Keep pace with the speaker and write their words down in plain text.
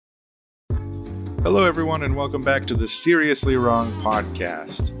Hello, everyone, and welcome back to the Seriously Wrong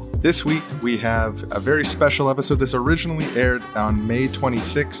podcast. This week, we have a very special episode. This originally aired on May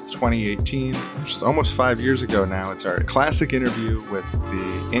 26th, 2018, which is almost 5 years ago now. It's our classic interview with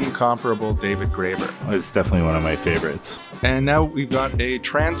the incomparable David Graeber. It's definitely one of my favorites. And now we've got a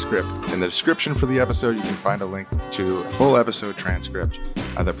transcript. In the description for the episode, you can find a link to a full episode transcript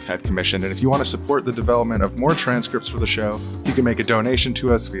that we've had commissioned. And if you want to support the development of more transcripts for the show, you can make a donation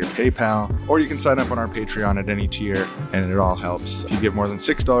to us via PayPal, or you can sign up on our Patreon at any tier, and it all helps. If you give more than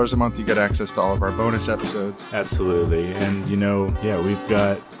 $6 a month, you get access to all of our bonus episodes. Absolutely. And, we've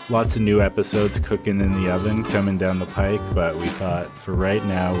got lots of new episodes cooking in the oven coming down the pike, but we thought for right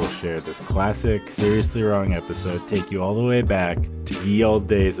now, we'll share this classic Seriously Wrong episode, take you all the way back to ye old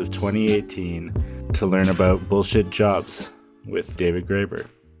days of 2018 to learn about bullshit jobs with David Graeber.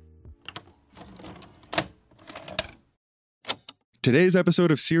 Today's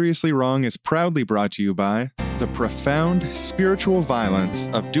episode of Seriously Wrong is proudly brought to you by the profound spiritual violence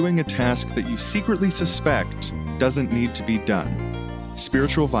of doing a task that you secretly suspect doesn't need to be done.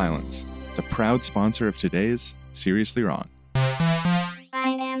 Spiritual Violence, the proud sponsor of today's Seriously Wrong.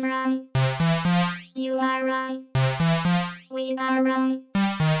 I am wrong. You are wrong. We are wrong.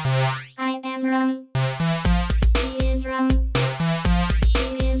 I am wrong. He is wrong.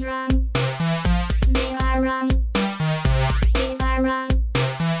 She is wrong. They are wrong. We are wrong.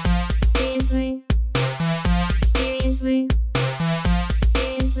 Seriously. Seriously.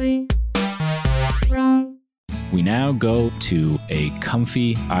 Seriously. Wrong. We now go to a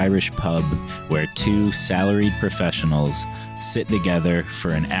comfy Irish pub where two salaried professionals sit together for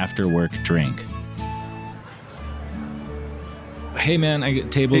an after-work drink. Hey man, I get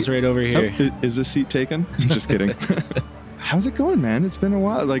tables right over here. Oh, is this seat taken? Just kidding. How's it going, man? It's been a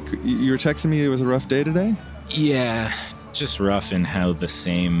while. Like, you were texting me it was a rough day today? Yeah, just rough in how the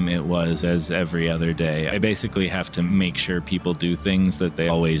same it was as every other day. I basically have to make sure people do things that they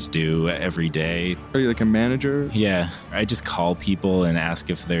always do every day. Are you like a manager? Yeah, I just call people and ask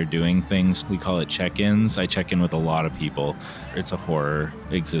if they're doing things. We call it check-ins. I check in with a lot of people. It's a horror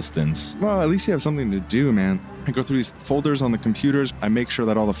existence. Well, at least you have something to do, man. I go through these folders on the computers. I make sure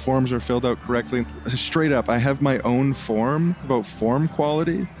that all the forms are filled out correctly. Straight up, I have my own form about form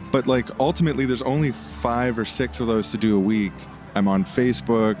quality. But like ultimately, there's only 5 or 6 of those to do a week. I'm on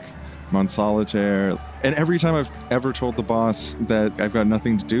Facebook, I'm on Solitaire. And every time I've ever told the boss that I've got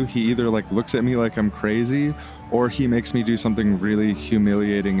nothing to do, he either like looks at me like I'm crazy or he makes me do something really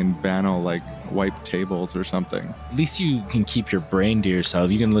humiliating and banal like wipe tables or something. At least you can keep your brain to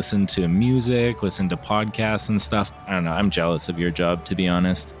yourself. You can listen to music, listen to podcasts and stuff. I don't know. I'm jealous of your job, to be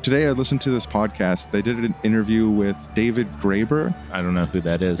honest. Today I listened to this podcast. They did an interview with David Graeber. I don't know who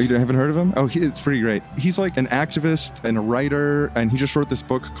that is. You haven't heard of him? Oh, it's pretty great. He's like an activist and a writer, and he just wrote this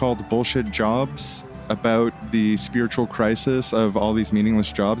book called Bullshit Jobs, about the spiritual crisis of all these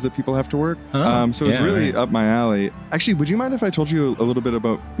meaningless jobs that people have to work. So it's really up my alley. Actually, would you mind if I told you a little bit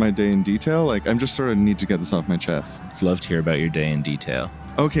about my day in detail? Like, I'm just sort of need to get this off my chest. I'd love to hear about your day in detail.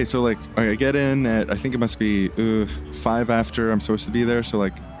 Okay, so like I get in at, I think it must be 5 after I'm supposed to be there, so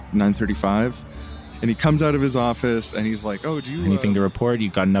like 9:35. And he comes out of his office and he's like, oh, do you... Anything to report?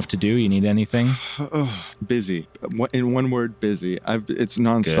 You got enough to do? You need anything? Busy. In one word, busy. It's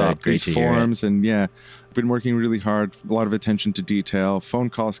nonstop. Great to forms and yeah, I've been working really hard. A lot of attention to detail.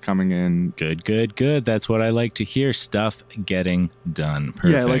 Phone calls coming in. Good. That's what I like to hear. Stuff getting done.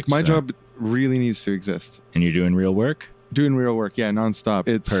 Perfect. Yeah, like my job really needs to exist. And you're doing real work? Doing real work, yeah, nonstop.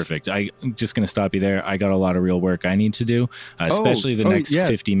 It's perfect. I'm just going to stop you there. I got a lot of real work I need to do, especially the next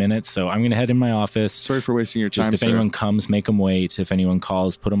 50 minutes. So I'm going to head in my office. Sorry for wasting your time, Just if anyone comes, make them wait. If anyone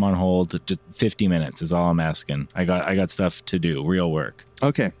calls, put them on hold. Just 50 minutes is all I'm asking. I got stuff to do, real work.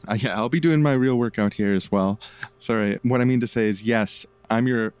 Okay. Yeah, I'll be doing my real work out here as well. Sorry. What I mean to say is, yes, I'm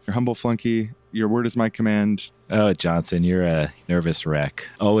your humble flunky. Your word is my command. Oh, Johnson, you're a nervous wreck.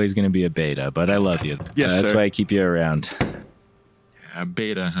 Always going to be a beta, but I love you. Yes, that's sir. why I keep you around. Yeah,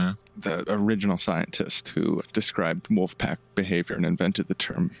 beta, huh? The original scientist who described wolfpack behavior and invented the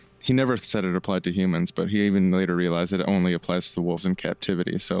term. He never said it applied to humans, but he even later realized it only applies to wolves in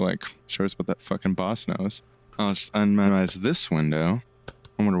captivity. So, like, shows what that fucking boss knows. I'll just unminimize this window.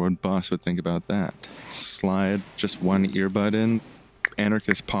 I wonder what boss would think about that. Slide just one earbud in.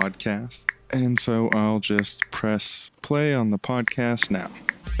 Anarchist podcast. And so I'll just press play on the podcast now.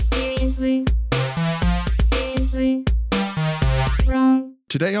 Seriously. Seriously. Wrong.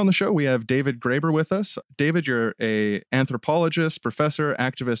 Today on the show, we have David Graeber with us. David, you're an anthropologist, professor,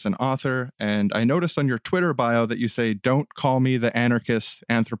 activist, and author. And I noticed on your Twitter bio that you say, don't call me the anarchist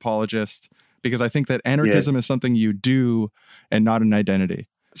anthropologist, because I think that anarchism is something you do and not an identity.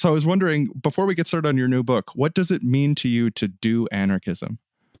 So I was wondering, before we get started on your new book, what does it mean to you to do anarchism?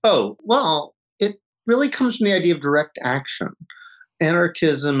 Oh, well, it really comes from the idea of direct action.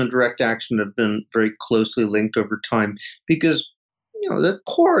 Anarchism and direct action have been very closely linked over time because, the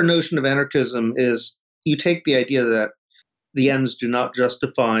core notion of anarchism is you take the idea that the ends do not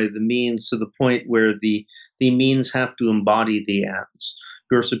justify the means to the point where the means have to embody the ends.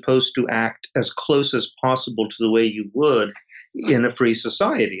 You're supposed to act as close as possible to the way you would in a free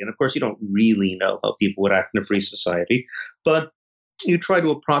society. And of course, you don't really know how people would act in a free society, but you try to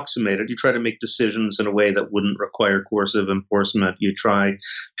approximate it. You try to make decisions in a way that wouldn't require coercive enforcement. You try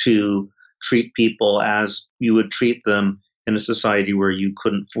to treat people as you would treat them in a society where you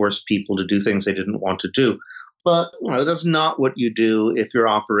couldn't force people to do things they didn't want to do. But that's not what you do if you're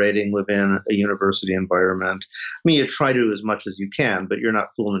operating within a university environment. I mean, you try to as much as you can, but you're not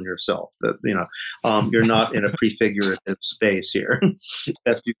fooling yourself. That you're not in a prefigurative space here.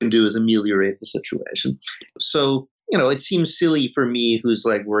 Best you can do is ameliorate the situation. So it seems silly for me, who's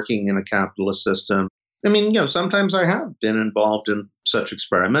like working in a capitalist system. I mean, sometimes I have been involved in such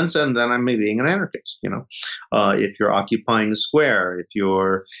experiments, and then I'm being an anarchist. If you're occupying a square, if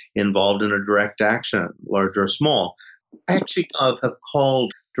you're involved in a direct action, large or small. I actually have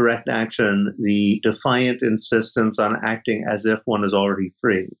called direct action the defiant insistence on acting as if one is already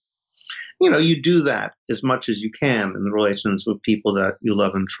free. You do that as much as you can in the relations with people that you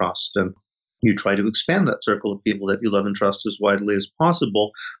love and trust, and you try to expand that circle of people that you love and trust as widely as possible.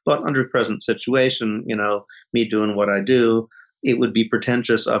 But under present situation, me doing what I do, it would be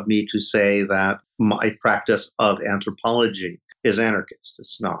pretentious of me to say that my practice of anthropology is anarchist.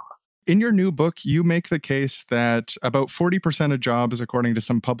 It's not. In your new book, you make the case that about 40% of jobs, according to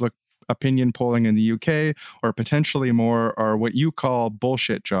some public opinion polling in the UK, or potentially more, are what you call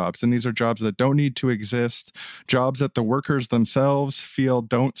bullshit jobs. And these are jobs that don't need to exist, jobs that the workers themselves feel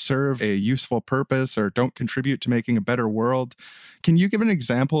don't serve a useful purpose or don't contribute to making a better world. Can you give an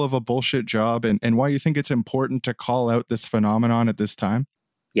example of a bullshit job and why you think it's important to call out this phenomenon at this time?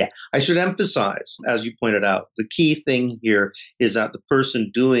 Yeah, I should emphasize, as you pointed out, the key thing here is that the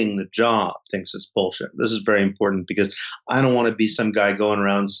person doing the job thinks it's bullshit. This is very important because I don't want to be some guy going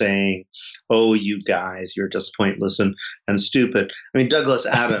around saying, oh, you guys, you're just pointless and stupid. I mean, Douglas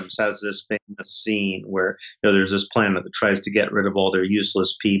Adams has this famous scene where there's this planet that tries to get rid of all their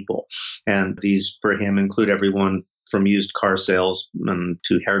useless people. And these, for him, include everyone from used car salesmen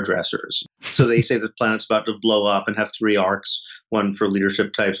to hairdressers. So they say the planet's about to blow up and have 3 arcs, one for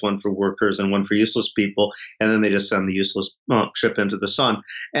leadership types, one for workers, and one for useless people. And then they just send the useless ship into the sun.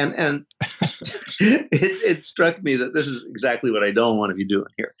 And it struck me that this is exactly what I don't want to be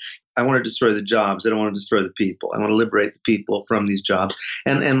doing here. I want to destroy the jobs. I don't want to destroy the people. I want to liberate the people from these jobs.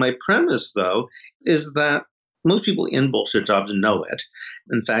 And my premise, though, is that most people in bullshit jobs know it.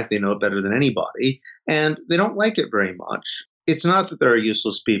 In fact, they know it better than anybody, and they don't like it very much. It's not that there are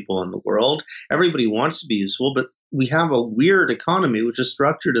useless people in the world. Everybody wants to be useful, but we have a weird economy which is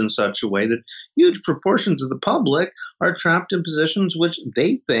structured in such a way that huge proportions of the public are trapped in positions which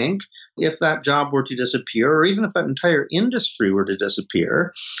they think, if that job were to disappear, or even if that entire industry were to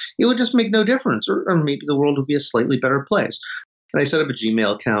disappear, it would just make no difference, or maybe the world would be a slightly better place. And I set up a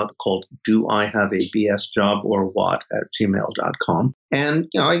Gmail account called Do I Have a BS Job or What at gmail.com. And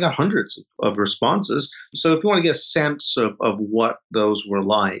I got hundreds of responses. So if you want to get a sense of what those were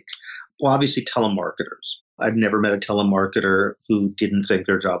like, well, obviously telemarketers. I've never met a telemarketer who didn't think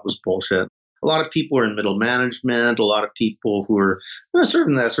their job was bullshit. A lot of people are in middle management, a lot of people who are sort of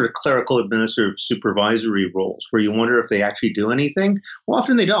in that sort of clerical, administrative, supervisory roles where you wonder if they actually do anything. Well,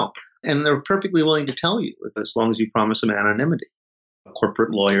 often they don't. And they're perfectly willing to tell you as long as you promise them anonymity.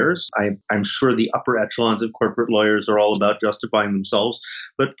 Corporate lawyers, I'm sure the upper echelons of corporate lawyers are all about justifying themselves,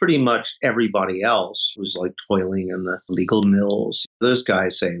 but pretty much everybody else who's like toiling in the legal mills, those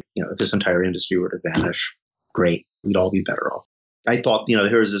guys say, if this entire industry were to vanish, great, we'd all be better off. I thought,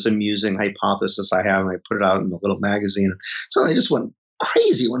 here's this amusing hypothesis I have, and I put it out in a little magazine. So I just went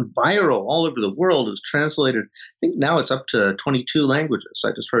crazy, it went viral all over the world. It was translated, I think now it's up to 22 languages.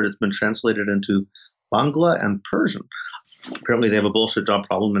 I just heard it's been translated into Bangla and Persian. Apparently they have a bullshit job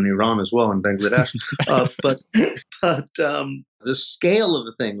problem in Iran as well, in Bangladesh. But the scale of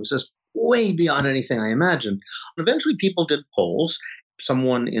the thing was just way beyond anything I imagined. Eventually people did polls.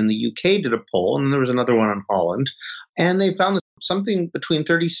 Someone in the UK did a poll, and then there was another one in Holland. And they found that something between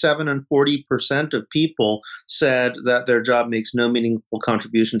 37 and 40% of people said that their job makes no meaningful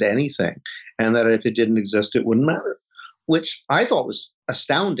contribution to anything, and that if it didn't exist, it wouldn't matter. Which I thought was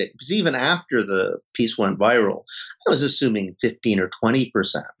astounding, because even after the piece went viral, I was assuming 15 or 20%,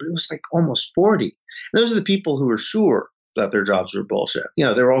 but it was like almost 40. And those are the people who were sure that their jobs were bullshit.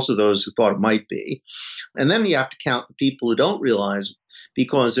 There were also those who thought it might be. And then you have to count the people who don't realize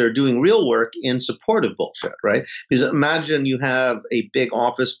because they're doing real work in support of bullshit, right? Because imagine you have a big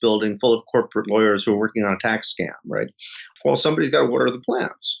office building full of corporate lawyers who are working on a tax scam, right? Well, somebody's got to water the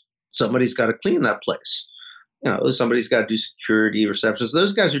plants. Somebody's got to clean that place. Somebody's got to do security, receptions.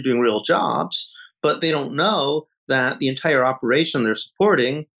 Those guys are doing real jobs, but they don't know that the entire operation they're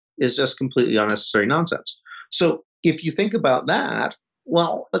supporting is just completely unnecessary nonsense. So if you think about that,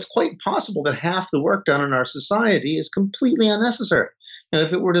 well, it's quite possible that half the work done in our society is completely unnecessary.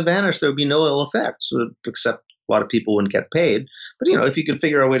 If it were to vanish, there would be no ill effects, except a lot of people wouldn't get paid. But, if you could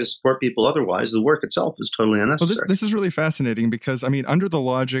figure out a way to support people otherwise, the work itself is totally unnecessary. Well, this is really fascinating because, under the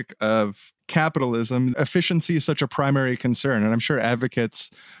logic of capitalism, efficiency is such a primary concern. And I'm sure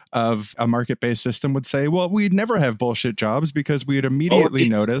advocates of a market-based system would say, well, we'd never have bullshit jobs because we'd immediately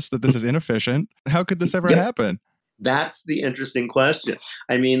notice that this is inefficient. How could this ever happen? That's the interesting question.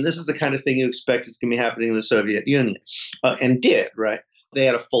 This is the kind of thing you expect is going to be happening in the Soviet Union, and did, right? They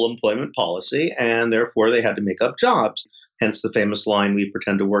had a full employment policy, and therefore they had to make up jobs. Hence the famous line, we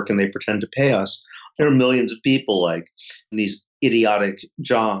pretend to work and they pretend to pay us. There are millions of people like in these idiotic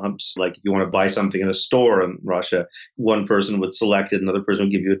jobs. Like if you want to buy something in a store in Russia, one person would select it, another person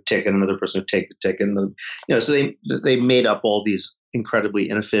would give you a ticket, another person would take the ticket. So they made up all these incredibly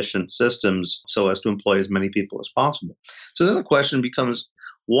inefficient systems so as to employ as many people as possible. So then the question becomes,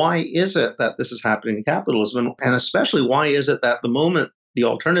 why is it that this is happening in capitalism? And especially, why is it that the moment the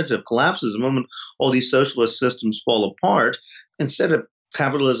alternative collapses, the moment all these socialist systems fall apart, instead of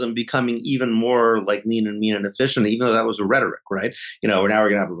capitalism becoming even more like lean and mean and efficient, even though that was a rhetoric, right? Now we're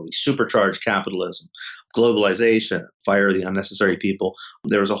going to have a really supercharged capitalism, globalization, fire the unnecessary people.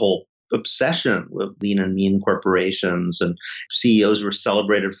 There was a whole obsession with lean and mean corporations, and CEOs were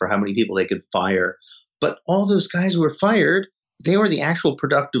celebrated for how many people they could fire. But all those guys who were fired, they were the actual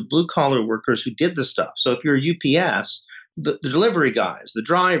productive blue-collar workers who did the stuff. So if you're UPS, the delivery guys, the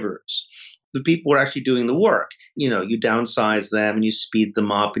drivers, the people who are actually doing the work, you downsize them and you speed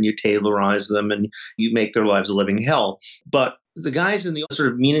them up and you tailorize them and you make their lives a living hell. But the guys in the sort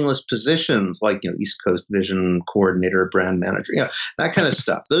of meaningless positions like, East Coast Vision coordinator, brand manager, that kind of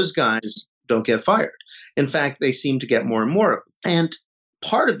stuff, those guys don't get fired. In fact, they seem to get more and more of them. And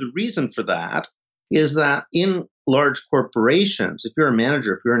part of the reason for that is that in large corporations, if you're a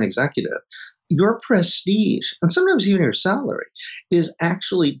manager, if you're an executive, your prestige, and sometimes even your salary, is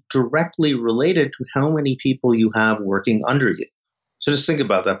actually directly related to how many people you have working under you. So just think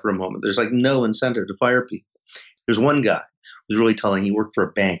about that for a moment. There's no incentive to fire people. There's one guy who was really telling, he worked for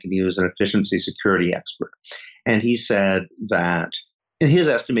a bank and he was an efficiency security expert. And he said that in his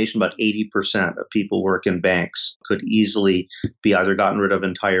estimation, about 80% of people work in banks could easily be either gotten rid of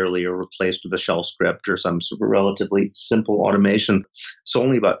entirely or replaced with a shell script or some sort of relatively simple automation. So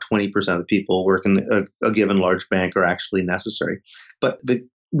only about 20% of people work in a given large bank are actually necessary. But the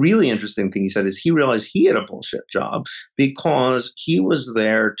really interesting thing he said is he realized he had a bullshit job because he was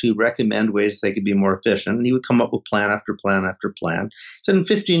there to recommend ways they could be more efficient. And he would come up with plan after plan after plan. He said in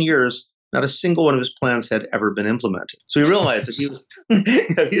 15 years, not a single one of his plans had ever been implemented. So he realized that he was,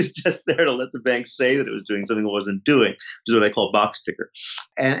 he was just there to let the bank say that it was doing something it wasn't doing, which is what I call box ticker.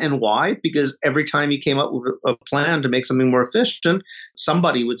 And why? Because every time he came up with a plan to make something more efficient,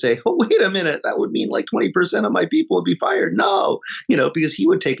 somebody would say, oh, wait a minute, that would mean 20% of my people would be fired. No, because he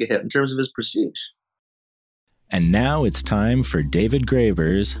would take a hit in terms of his prestige. And now it's time for David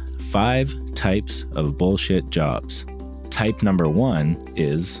Graeber's 5 types of bullshit jobs. Type number 1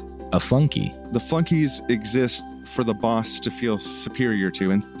 is a flunky. The flunkies exist for the boss to feel superior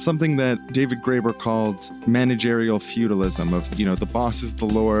to, and something that David Graeber called managerial feudalism of, the boss is the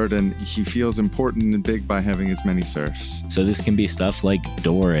lord and he feels important and big by having as many serfs. So this can be stuff like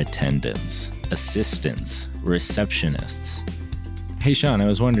door attendants, assistants, receptionists. Hey Sean, I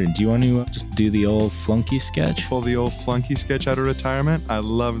was wondering, do you want to just do the old flunky sketch? Pull the old flunky sketch out of retirement? I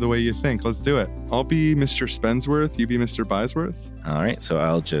love the way you think. Let's do it. I'll be Mr. Spensworth, you be Mr. Bysworth. All right, so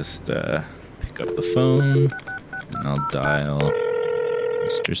I'll just pick up the phone and I'll dial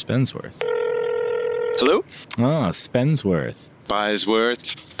Mr. Spensworth. Hello? Oh, Spensworth. Bysworth.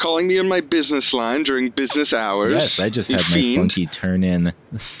 Calling me on my business line during business hours. Yes, I just had my flunky turn in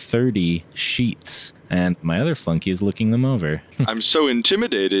 30 sheets and my other flunky is looking them over. I'm so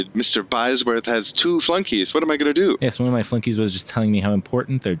intimidated. Mr. Bysworth has 2 flunkies. What am I going to do? Yes, one of my flunkies was just telling me how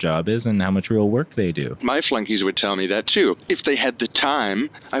important their job is and how much real work they do. My flunkies would tell me that too. If they had the time,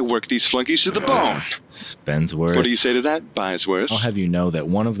 I work these flunkies to the bone. Spensworth. What do you say to that, Bysworth? I'll have you know that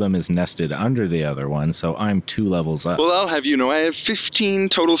one of them is nested under the other one, so I'm 2 levels up. Well, I'll have you know I have 15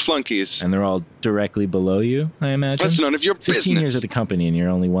 total flunkies. And they're all directly below you, I imagine? That's none of your 15 business. years at the company and you're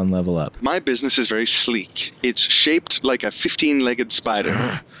only 1 level up. My business is very sleek. It's shaped like a 15-legged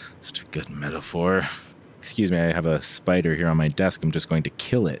spider. Such a good metaphor. Excuse me, I have a spider here on my desk. I'm just going to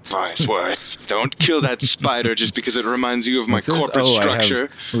kill it. Bysworth, don't kill that spider just because it reminds you of my corporate structure. I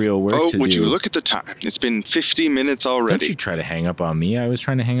have real work to do. Would you look at the time? It's been 50 minutes already. Don't you try to hang up on me. I was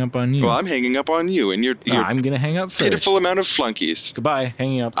trying to hang up on you. Well, I'm hanging up on you, and you're I'm going to hang up first. pitiful amount of flunkies. Goodbye,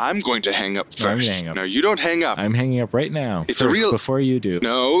 hanging up. I'm going to hang up first. No, I'm gonna hang up. No, you don't hang up. I'm hanging up right now. It's first, a real... before you do.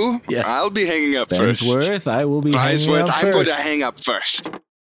 No, Yeah. I'll be hanging up first. Spensworth, I will be hanging Bysworth, up I'm going first. to hang up first.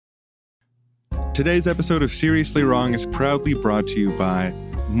 Today's episode of Seriously Wrong is proudly brought to you by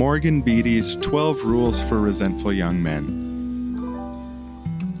Morgan Beatty's 12 Rules for Resentful Young Men.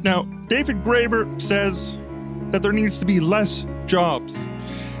 Now, David Graeber says that there needs to be less jobs.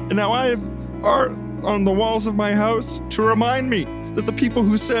 And now I have art on the walls of my house to remind me that the people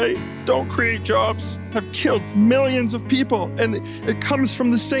who say don't create jobs have killed millions of people, and it comes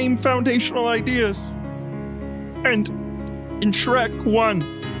from the same foundational ideas. And in Shrek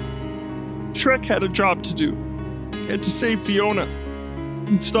 1, Shrek had a job to do. He had to save Fiona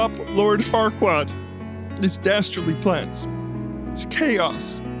and stop Lord Farquaad and his dastardly plans. It's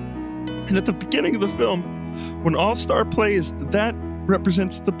chaos. And at the beginning of the film, when All-Star plays, that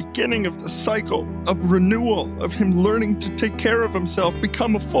represents the beginning of the cycle of renewal, of him learning to take care of himself,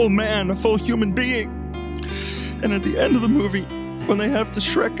 become a full man, a full human being. And at the end of the movie, when they have the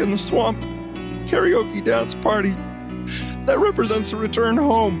Shrek in the Swamp karaoke dance party, that represents a return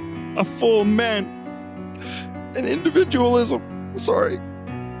home. A full man. And individualism is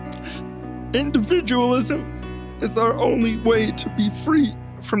our only way to be free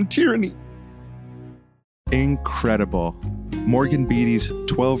from tyranny. Incredible. Morgan Beatty's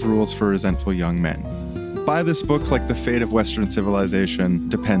 12 Rules for Resentful Young Men. Buy this book like the fate of Western civilization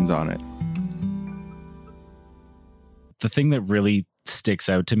depends on it. The thing that really sticks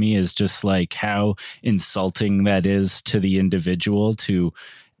out to me is just like how insulting that is to the individual to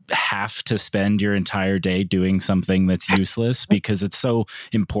have to spend your entire day doing something that's useless because it's so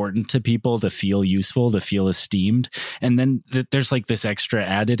important to people to feel useful, to feel esteemed. And then there's like this extra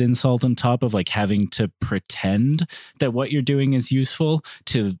added insult on top of like having to pretend that what you're doing is useful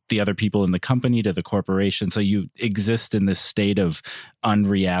to the other people in the company, to the corporation. So you exist in this state of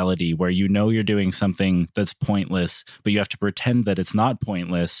unreality where you know you're doing something that's pointless, but you have to pretend that it's not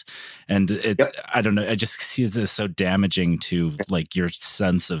pointless. And it's, I don't know, I just see it as so damaging to like your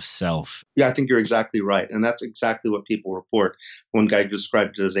sense of self. Yeah, I think you're exactly right. And that's exactly what people report. One guy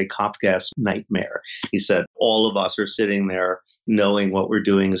described it as a Kafkaesque nightmare. He said, all of us are sitting there knowing what we're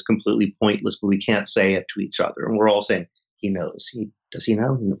doing is completely pointless, but we can't say it to each other. And we're all saying, he knows. Does he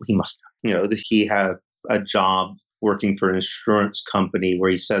know? He must know. You know, that he had a job working for an insurance company where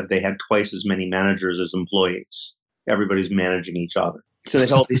he said they had twice as many managers as employees. Everybody's managing each other. So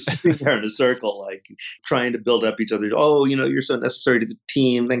they'd all be sitting there in a circle, like trying to build up each other. Oh, you know, you're so necessary to the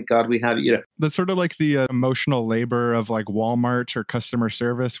team. Thank God we have you. You know. That's sort of like the emotional labor of like Walmart or customer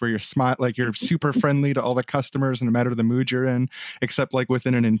service, where you're super friendly to all the customers no matter the mood you're in, except like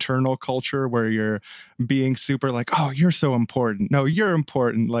within an internal culture where you're being super like, oh, you're so important. No, you're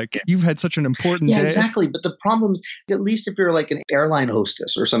important. Like you've had such an important day. Yeah, exactly. But the problem is, at least if you're like an airline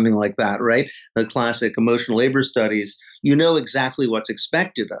hostess or something like that, right? The classic emotional labor studies, you know exactly what's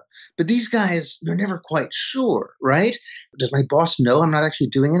expected of. But these guys, you're never quite sure, right? Does my boss know I'm not actually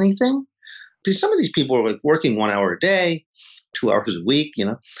doing anything? Because some of these people are like working 1 hour a day, 2 hours a week, you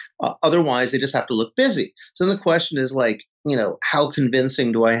know. Otherwise, they just have to look busy. So then the question is like, you know, how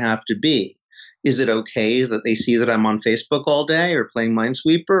convincing do I have to be? Is it okay that they see that I'm on Facebook all day or playing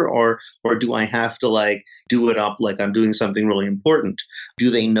Minesweeper, or do I have to like do it up like I'm doing something really important? Do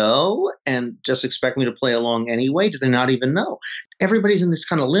they know and just expect me to play along anyway? Do they not even know? Everybody's in this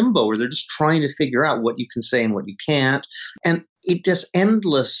kind of limbo where they're just trying to figure out what you can say and what you can't. And it just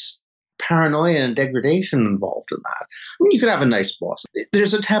endless paranoia and degradation involved in that. I mean, you could have a nice boss.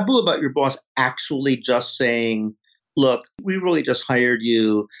 There's a taboo about your boss actually just saying, look, we really just hired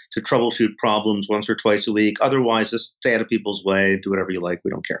you to troubleshoot problems once or twice a week. Otherwise, just stay out of people's way, do whatever you like.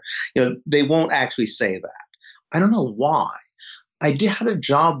 We don't care. You know, they won't actually say that. I don't know why. I had a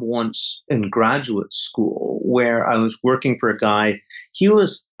job once in graduate school where I was working for a guy. He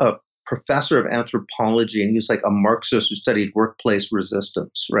was a professor of anthropology, and he was like a Marxist who studied workplace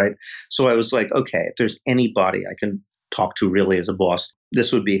resistance, right? So I was like, okay, if there's anybody I can talk to really as a boss,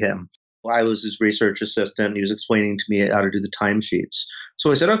 this would be him. I was his research assistant. He was explaining to me how to do the timesheets. So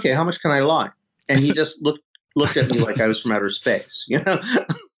I said, okay, how much can I lie? And he just looked at me like I was from outer space, you know?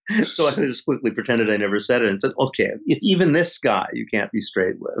 So I just quickly pretended I never said it and said, okay, even this guy you can't be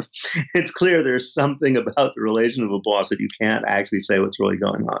straight with. It's clear there's something about the relation of a boss that you can't actually say what's really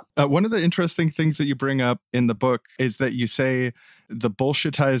going on. One of the interesting things that you bring up in the book is that you say the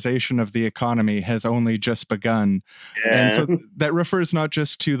bullshitization of the economy has only just begun. And so that refers not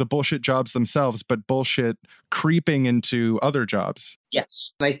just to the bullshit jobs themselves, but bullshit creeping into other jobs.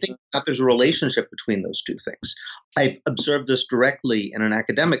 Yes. And I think that there's a relationship between those two things. I've observed this directly in an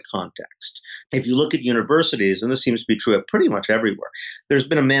academic context. If you look at universities, and this seems to be true at pretty much everywhere, there's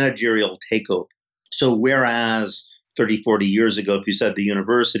been a managerial takeover. So whereas 30, 40 years ago, if you said the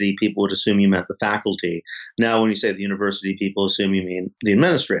university, people would assume you meant the faculty. Now, when you say the university, people assume you mean the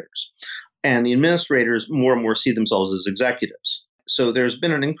administrators. And the administrators more and more see themselves as executives. So there's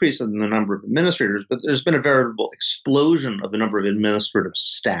been an increase in the number of administrators, but there's been a veritable explosion of the number of administrative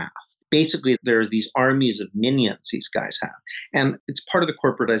staff. Basically, there's these armies of minions these guys have. And it's part of the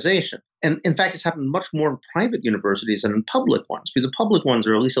corporatization. And in fact, it's happened much more in private universities than in public ones, because the public ones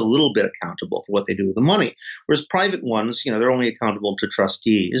are at least a little bit accountable for what they do with the money. Whereas private ones, they're only accountable to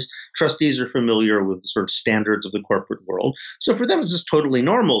trustees. Trustees are familiar with the sort of standards of the corporate world. So for them, it's just totally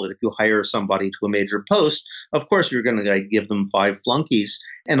normal that if you hire somebody to a major post, of course, you're going to give them 5 flunkies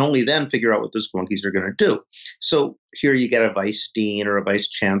and only then figure out what those flunkies are going to do. So here you get a vice dean or a vice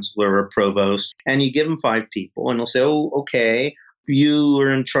chancellor or a provost, and you give them 5 people, and they'll say, oh, okay, you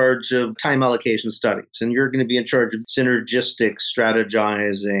are in charge of time allocation studies, and you're going to be in charge of synergistic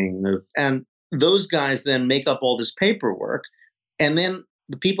strategizing. And those guys then make up all this paperwork. And then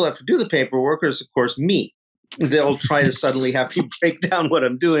the people who have to do the paperwork is, of course, me. They'll try to suddenly have me break down what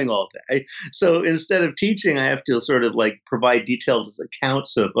I'm doing all day. So instead of teaching, I have to sort of provide detailed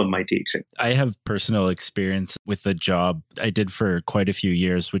accounts of my teaching. I have personal experience with the job I did for quite a few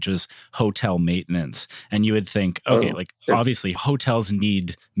years, which was hotel maintenance. And you would think, okay, sure. Obviously hotels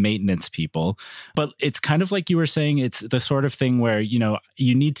need maintenance people, but it's kind of like you were saying, it's the sort of thing where,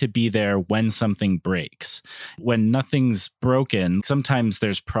 you need to be there when something breaks. When nothing's broken, sometimes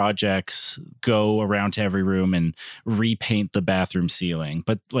there's projects go around to every room and repaint the bathroom ceiling.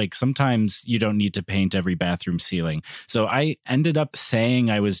 But sometimes you don't need to paint every bathroom ceiling. So I ended up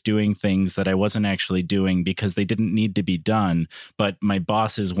saying I was doing things that I wasn't actually doing because they didn't need to be done. But my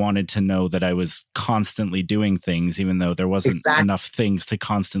bosses wanted to know that I was constantly doing things, even though there wasn't enough things to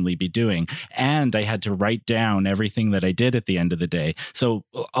constantly be doing. And I had to write down everything that I did at the end of the day. So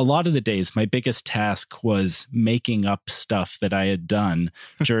a lot of the days, my biggest task was making up stuff that I had done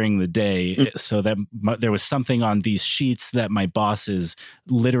during the day so that there was something on these sheets that my bosses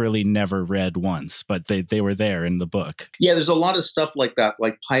literally never read once, but they were there in the book. Yeah, there's a lot of stuff like that,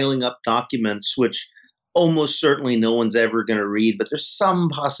 like piling up documents, which almost certainly no one's ever going to read, but there's some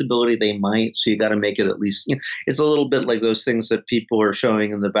possibility they might. So you got to make it at least, it's a little bit like those things that people are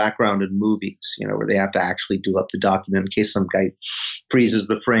showing in the background in movies, where they have to actually do up the document in case some guy freezes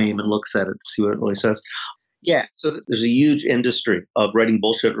the frame and looks at it to see what it really says. Yeah, so there's a huge industry of writing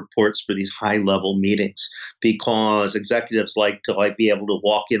bullshit reports for these high-level meetings because executives like to be able to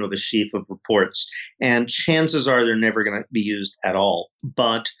walk in with a sheaf of reports, and chances are they're never going to be used at all.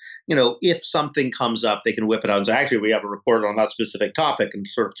 But if something comes up, they can whip it out and say, actually, we have a report on that specific topic, and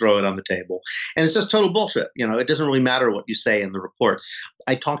sort of throw it on the table. And it's just total bullshit. It doesn't really matter what you say in the report.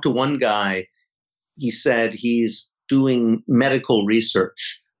 I talked to one guy. He said he's doing medical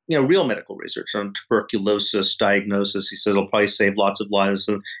research. Real medical research on tuberculosis diagnosis. He says it'll probably save lots of lives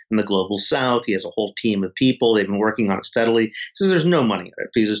in the global south. He has a whole team of people. They've been working on it steadily. He says there's no money in it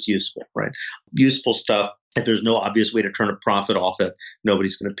because it's useful, right? Useful stuff. If there's no obvious way to turn a profit off it,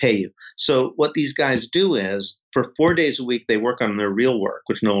 nobody's going to pay you. So what these guys do is for 4 days a week, they work on their real work,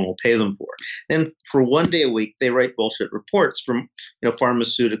 which no one will pay them for. And for 1 day a week, they write bullshit reports from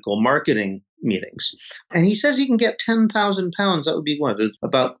pharmaceutical marketing meetings. And he says he can get 10,000 pounds. That would be what?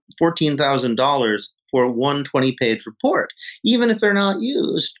 About $14,000 for one 20-page report. Even if they're not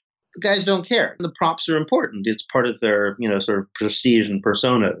used, the guys don't care. The props are important. It's part of their, sort of prestige and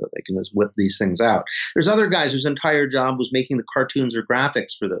persona that they can just whip these things out. There's other guys whose entire job was making the cartoons or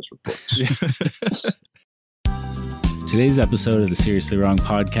graphics for those reports. Today's episode of the Seriously Wrong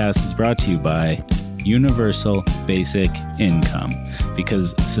podcast is brought to you by Universal Basic Income,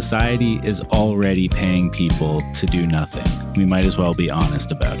 because society is already paying people to do nothing. We might as well be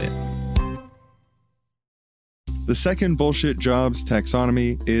honest about it. The second bullshit jobs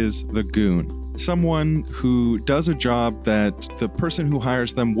taxonomy is the goon. Someone who does a job that the person who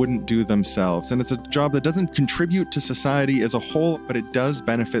hires them wouldn't do themselves. And it's a job that doesn't contribute to society as a whole, but it does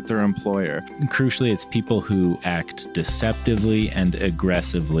benefit their employer. And crucially, it's people who act deceptively and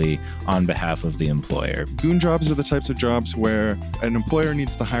aggressively on behalf of the employer. Goon jobs are the types of jobs where an employer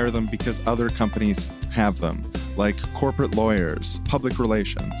needs to hire them because other companies have them, like corporate lawyers, public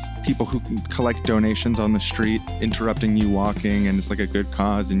relations, people who can collect donations on the street, interrupting you walking, and it's like a good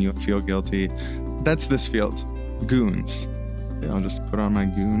cause and you feel guilty. That's this field. Goons. Yeah, I'll just put on my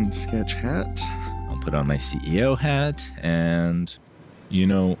goon sketch hat. I'll put on my CEO hat and... You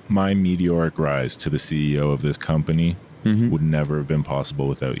know, my meteoric rise to the CEO of this company would never have been possible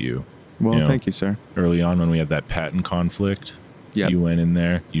without you. Well, You know, thank you, sir. Early on when we had that patent conflict, Yep. you went in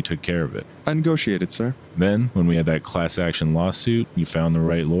there, you took care of it. I negotiated, sir. Then, when we had that class action lawsuit, you found the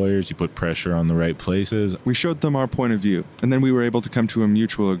right lawyers, you put pressure on the right places. We showed them our point of view, and then we were able to come to a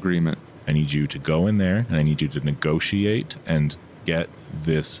mutual agreement. I need you to go in there, and I need you to negotiate and get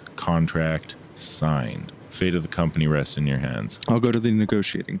this contract signed. Fate of the company rests in your hands. I'll go to the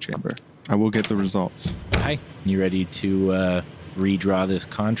negotiating chamber. I will get the results. Hi, you ready to redraw this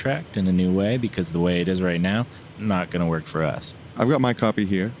contract in a new way? Because the way it is right now, not going to work for us. I've got my copy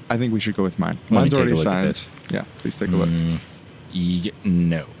here. I think we should go with mine. Let me Mine's take a already look at signed. this. Yeah, please take a look.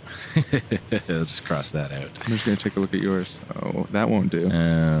 No. I'll just cross that out. I'm just going to take a look at yours. Oh, that won't do.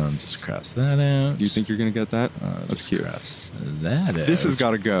 Just cross that out. Do you think you're going to get that? That's Just cute. cross that out. This has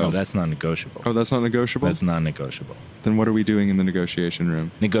got to go. Oh, that's not negotiable. Oh, that's not negotiable? That's non-negotiable. Then what are we doing in the negotiation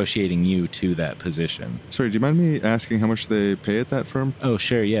room? Negotiating you to that position. Sorry, do you mind me asking how much they pay at that firm? Oh,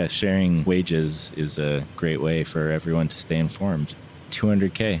 sure, yeah. Sharing wages is a great way for everyone to stay informed.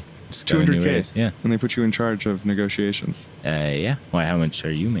 $200K. Just got a new 200K? raise. Yeah. And they put you in charge of negotiations. Yeah. Why, how much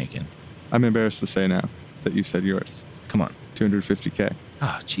are you making? I'm embarrassed to say now that you said yours. Come on. 250K.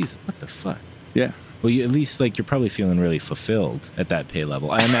 Oh, jeez, what the fuck? Yeah. Well, you, at least, like, you're probably feeling really fulfilled at that pay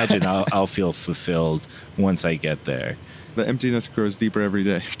level. I imagine I'll feel fulfilled once I get there. The emptiness grows deeper every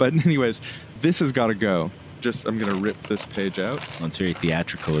day. But anyways, this has got to go. I'm going to rip this page out. Well, it's very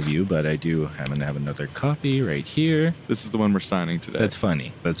theatrical of you, but I do happen to have another copy right here. This is the one we're signing today. That's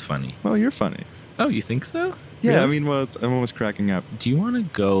funny. That's funny. Well, you're funny. Oh, you think so? Yeah, Really? I mean, well, I'm almost cracking up. Do you want to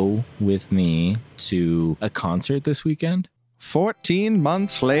go with me to a concert this weekend? 14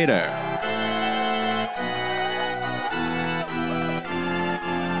 months later.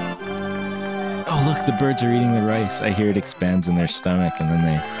 Oh, look, the birds are eating the rice. I hear it expands in their stomach and then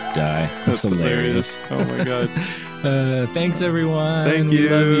they die. That's hilarious. Oh my God. Thanks, everyone. Thank We you.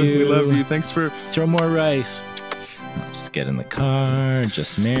 love you. We love you. Thanks for. Throw more rice. I'll just get in the car,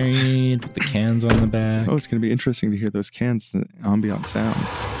 just married, with the cans on the back. Oh, it's going to be interesting to hear those cans, ambient sound.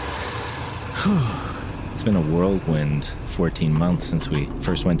 It's been a whirlwind 14 months since we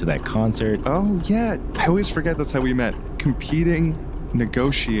first went to that concert. Oh, yeah. I always forget that's how we met. Competing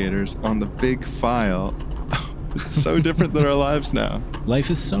negotiators on the big file. It's so different than our lives now. Life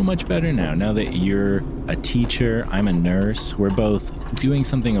is so much better now that you're a teacher, I'm a nurse. We're both doing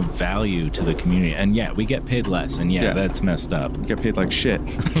something of value to the community. And yeah, we get paid less. And yeah. That's messed up. We get paid like shit,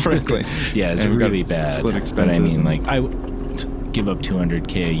 frankly. Yeah, it's And we've got really bad. split But expenses I mean, and- like, I would give up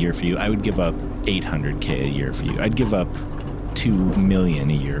 $200K a year for you. I would give up $800K a year for you. I'd give up $2 million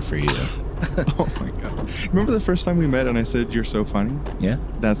a year for you. Oh my God. Remember the first time we met and I said, you're so funny? Yeah?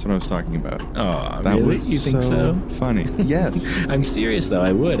 That's what I was talking about. Oh, That really? was You think so? funny. Yes. I'm serious, though.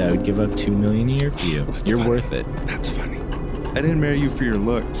 I would give up $2 million a year for you. You're funny. worth it. That's funny. I didn't marry you for your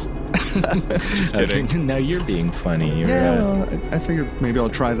looks. Just kidding. Now you're being funny. You're, Yeah, well, I figured maybe I'll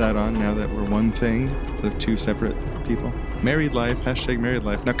try that on now that we're one thing instead of two separate people. Married life, hashtag married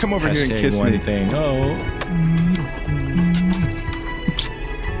life. Now come over here and hashtag kiss one me. thing. Oh.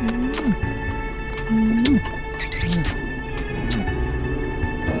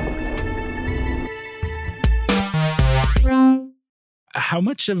 wrong, How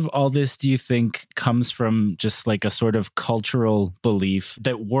much of all this do you think comes from just like a sort of cultural belief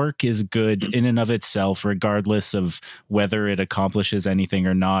that work is good in and of itself, regardless of whether it accomplishes anything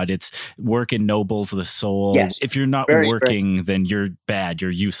or not? It's work ennobles the soul. Yes. If you're not Very, working, then you're bad.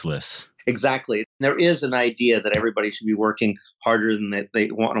 You're useless. Exactly. There is an idea that everybody should be working harder than they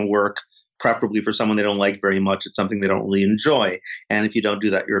want to work, preferably for someone they don't like very much. It's something they don't really enjoy. And if you don't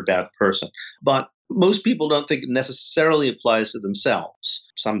do that, you're a bad person. But most people don't think it necessarily applies to themselves.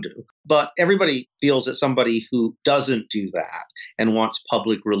 Some do. But everybody feels that somebody who doesn't do that and wants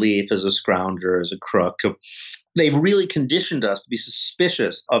public relief as a scrounger, as a crook, they've really conditioned us to be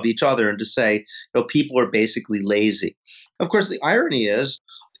suspicious of each other and to say, people are basically lazy. Of course, the irony is,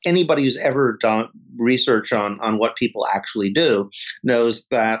 Anybody who's ever done research on what people actually do knows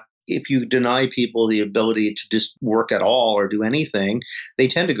that if you deny people the ability to just work at all or do anything, they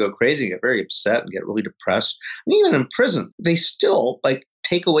tend to go crazy, get very upset, and get really depressed. And even in prison, they still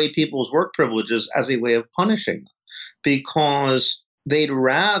take away people's work privileges as a way of punishing them, because they'd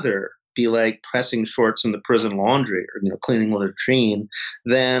rather be like pressing shorts in the prison laundry or cleaning the latrine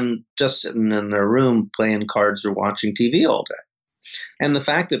than just sitting in their room playing cards or watching TV all day. And the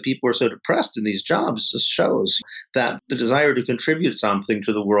fact that people are so depressed in these jobs just shows that the desire to contribute something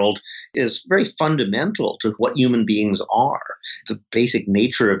to the world is very fundamental to what human beings are, the basic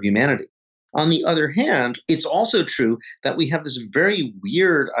nature of humanity. On the other hand, it's also true that we have this very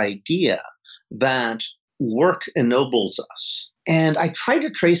weird idea that work ennobles us. And I try to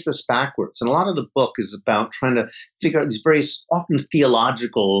trace this backwards. And a lot of the book is about trying to figure out these very often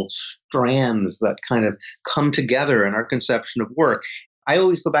theological strands that kind of come together in our conception of work. I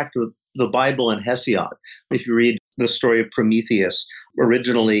always go back to the Bible and Hesiod. If you read the story of Prometheus,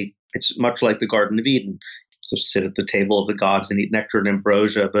 originally it's much like the Garden of Eden. So sit at the table of the gods and eat nectar and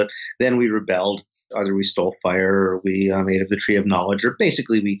ambrosia. But then we rebelled. Either we stole fire or we ate of the tree of knowledge, or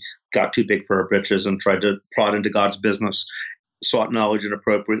basically we got too big for our britches and tried to prod into God's business, sought knowledge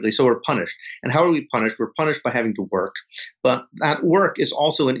inappropriately. So we're punished. And how are we punished? We're punished by having to work. But that work is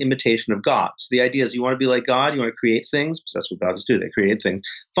also an imitation of God. So the idea is you want to be like God, you want to create things, because that's what gods do. They create things.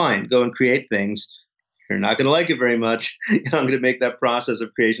 Fine, go and create things. You're not going to like it very much. I'm going to make that process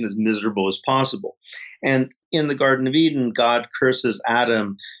of creation as miserable as possible. And in the Garden of Eden, God curses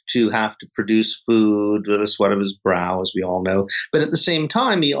Adam to have to produce food with the sweat of his brow, as we all know. But at the same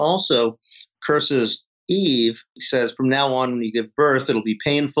time, he also curses Eve. He says, from now on, when you give birth, it'll be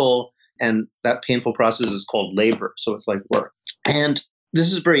painful. And that painful process is called labor. So it's like work. And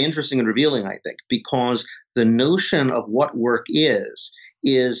this is very interesting and revealing, I think, because the notion of what work is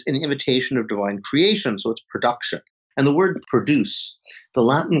an imitation of divine creation. So it's production. And the word produce, the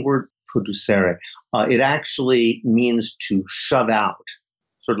Latin word producere, it actually means to shove out,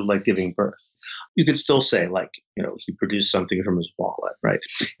 sort of like giving birth. You could still say, he produced something from his wallet, right?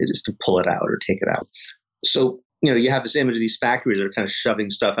 It is to pull it out or take it out. So, you have this image of these factories that are kind of shoving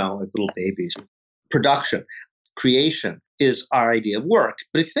stuff out like little babies. Production, creation is our idea of work.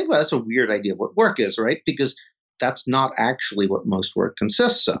 But if you think about it, that's a weird idea of what work is, right? Because that's not actually what most work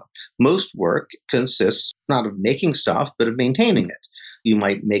consists of. Most work consists not of making stuff, but of maintaining it. You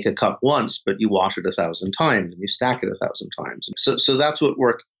might make a cup once, but you wash it 1,000 times and you stack it 1,000 times. So that's what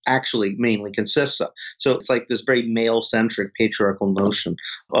work actually mainly consists of. So it's like this very male-centric patriarchal notion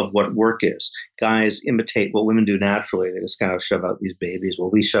of what work is. Guys imitate what women do naturally. They just kind of shove out these babies. Well,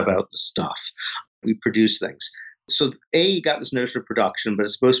 we shove out the stuff. We produce things. So you got this notion of production, but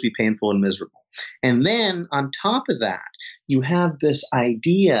it's supposed to be painful and miserable. And then on top of that, you have this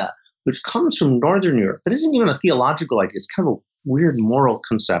idea which comes from Northern Europe, but isn't even a theological idea. It's kind of a weird moral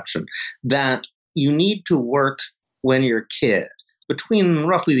conception that you need to work when you're a kid, between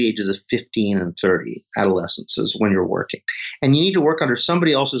roughly the ages of 15 and 30, adolescence is when you're working. And you need to work under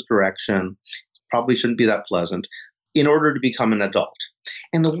somebody else's direction, probably shouldn't be that pleasant, in order to become an adult.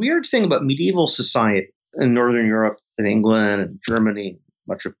 And the weird thing about medieval society in Northern Europe, in England and Germany,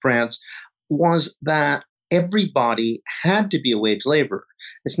 much of France, was that everybody had to be a wage laborer.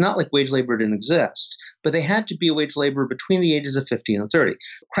 It's not like wage labor didn't exist, but they had to be a wage laborer between the ages of 15 and 30.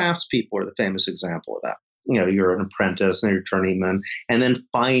 Craftspeople are the famous example of that. You're an apprentice and you're a journeyman, and then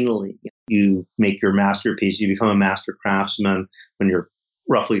finally you make your masterpiece. You become a master craftsman when you're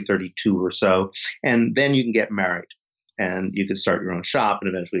roughly 32 or so, and then you can get married. And you could start your own shop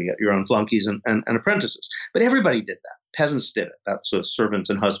and eventually get your own flunkies and apprentices. But everybody did that. Peasants did it. That's what servants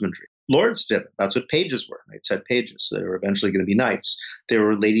and husbandry. Lords did it. That's what pages were. Knights had pages. They were eventually going to be knights. They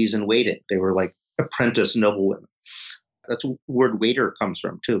were ladies in waiting. They were like apprentice noblewomen. That's where the word waiter comes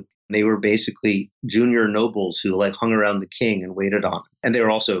from, too. They were basically junior nobles who hung around the king and waited on him. And they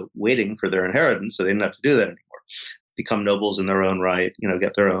were also waiting for their inheritance, so they didn't have to do that anymore. Become nobles in their own right,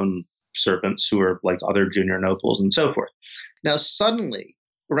 get their own servants who are like other junior nobles and so forth. Now, suddenly,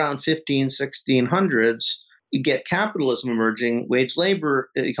 around 1600s, you get capitalism emerging, wage labor,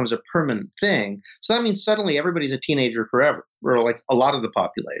 it becomes a permanent thing. So that means suddenly everybody's a teenager forever, or like a lot of the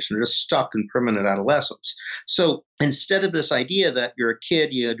population are just stuck in permanent adolescence. So instead of this idea that you're a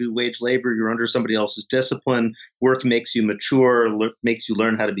kid, you do wage labor, you're under somebody else's discipline, work makes you mature, makes you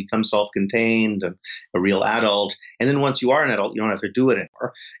learn how to become self-contained and a real adult. And then once you are an adult, you don't have to do it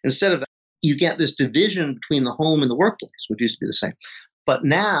anymore. Instead of that, you get this division between the home and the workplace, which used to be the same. But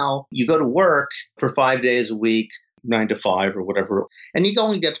now you go to work for 5 days a week, 9 to 5 or whatever, and you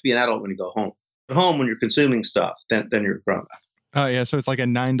only get to be an adult when you go home. At home, when you're consuming stuff, then you're grown up. Oh, yeah. So it's like a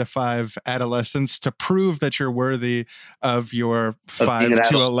 9 to 5 adolescence to prove that you're worthy of your 5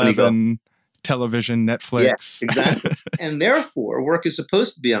 to 11 television, Netflix. Yes, exactly. And therefore, work is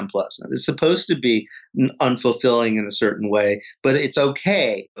supposed to be unpleasant. It's supposed to be unfulfilling in a certain way, but it's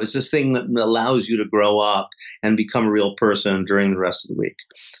okay. It's this thing that allows you to grow up and become a real person during the rest of the week.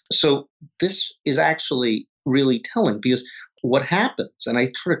 So this is actually really telling, because what happens, and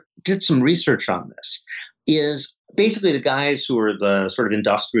I did some research on this, is basically the guys who are the sort of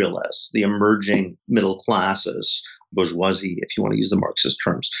industrialists, the emerging middle classes, bourgeoisie, if you want to use the Marxist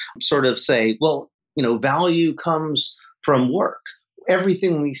terms, sort of say, well, value comes from work.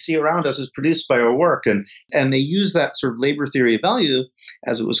 Everything we see around us is produced by our work. And they use that sort of labor theory of value,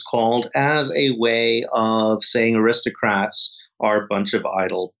 as it was called, as a way of saying aristocrats are a bunch of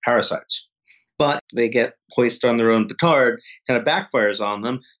idle parasites. But they get hoisted on their own petard, kind of backfires on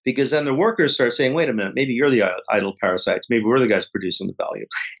them, because then the workers start saying, wait a minute, maybe you're the idle parasites. Maybe we're the guys producing the value.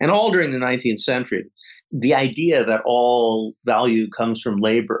 And all during the 19th century, the idea that all value comes from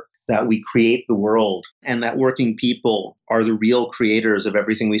labor, that we create the world, and that working people are the real creators of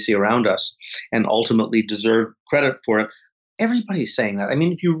everything we see around us and ultimately deserve credit for it. Everybody's saying that. I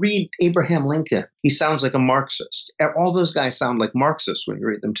mean, if you read Abraham Lincoln, he sounds like a Marxist. All those guys sound like Marxists when you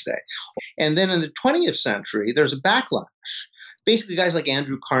read them today. And then in the 20th century, there's a backlash. Basically, guys like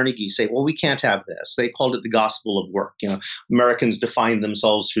Andrew Carnegie say, well, we can't have this. They called it the gospel of work. Americans define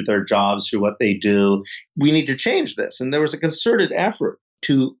themselves through their jobs, through what they do. We need to change this. And there was a concerted effort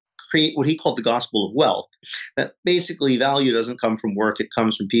to create what he called the gospel of wealth, that basically value doesn't come from work. It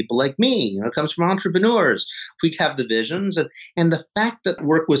comes from people like me. It comes from entrepreneurs. We have the visions. And the fact that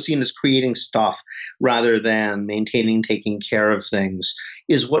work was seen as creating stuff rather than maintaining, taking care of things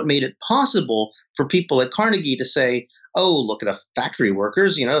is what made it possible for people like Carnegie to say, oh, look at factory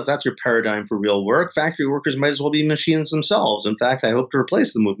workers. If that's your paradigm for real work, factory workers might as well be machines themselves. In fact, I hope to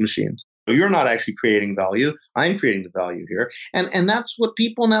replace them with machines. You're not actually creating value. I'm creating the value here. And that's what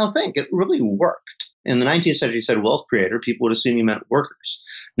people now think. It really worked. In the 19th century, you said wealth creator, people would assume you meant workers.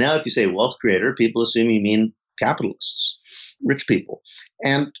 Now, if you say wealth creator, people assume you mean capitalists, rich people.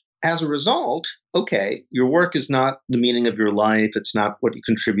 And as a result, okay, your work is not the meaning of your life. It's not what you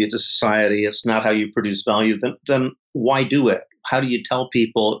contribute to society. It's not how you produce value. Then why do it? How do you tell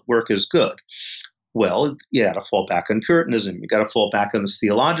people work is good? Well, you got to fall back on Puritanism. You got to fall back on this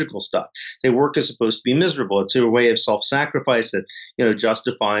theological stuff. Work is supposed to be miserable. It's a way of self-sacrifice that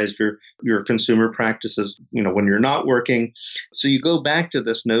justifies your consumer practices. When you're not working, so you go back to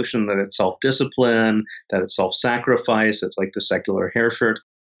this notion that it's self-discipline, that it's self-sacrifice. It's like the secular hair shirt.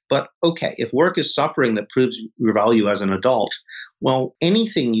 But okay, if work is suffering that proves your value as an adult, well,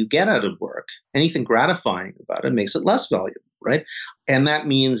 anything you get out of work, anything gratifying about it, makes it less valuable, right? And that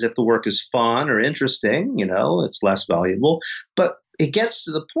means if the work is fun or interesting, it's less valuable. But it gets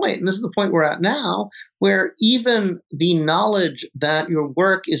to the point, and this is the point we're at now, where even the knowledge that your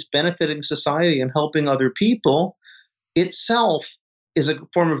work is benefiting society and helping other people itself is a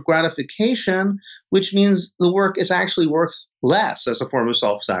form of gratification, which means the work is actually worth less as a form of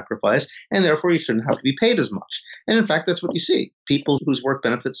self-sacrifice, and therefore you shouldn't have to be paid as much. And in fact, that's what you see. People whose work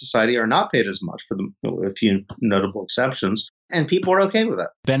benefits society are not paid as much, for a few notable exceptions, and people are okay with it.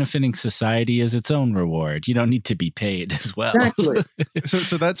 Benefiting society is its own reward. You don't need to be paid as well. Exactly.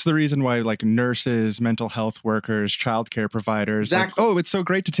 So that's the reason why nurses, mental health workers, childcare providers, exactly. It's so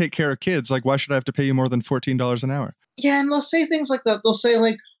great to take care of kids. Why should I have to pay you more than $14 an hour? Yeah, and they'll say things like that. They'll say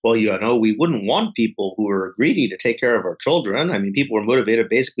well, we wouldn't want people who are greedy to take care of our children. I mean, people are motivated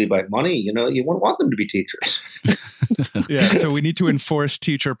basically by money. You wouldn't want them to be teachers. Yeah, so we need to enforce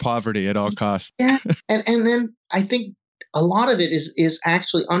teacher poverty at all costs. Yeah, and then I think a lot of it is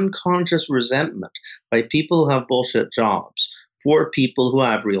actually unconscious resentment by people who have bullshit jobs for people who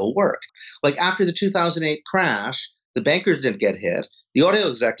have real work. Like after the 2008 crash, the bankers didn't get hit. The audio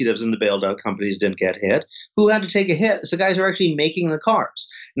executives and the bailed out companies didn't get hit. Who had to take a hit? It's the guys who are actually making the cars.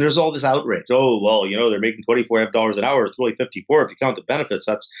 And there's all this outrage. Oh, well, they're making $24 an hour. It's really $54 if you count the benefits.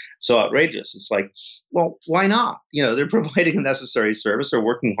 That's so outrageous. It's like, well, why not? They're providing a necessary service. They're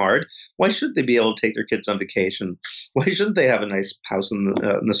working hard. Why should they be able to take their kids on vacation? Why shouldn't they have a nice house in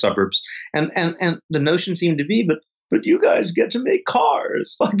the suburbs? And the notion seemed to be, but you guys get to make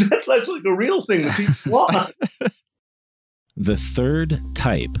cars. That's like a real thing that people want. The third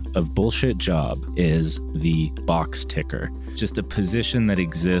type of bullshit job is the box ticker. Just a position that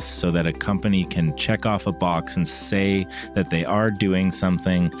exists so that a company can check off a box and say that they are doing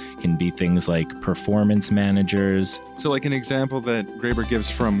something. Can be things like performance managers. So an example that Graeber gives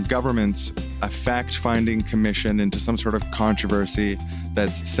from governments, a fact-finding commission into some sort of controversy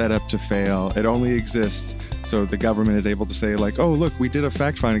that's set up to fail. It only exists So the government is able to say, like, oh, look, we did a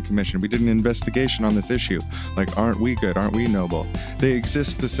fact-finding commission. We did an investigation on this issue. Like, aren't we good? Aren't we noble? They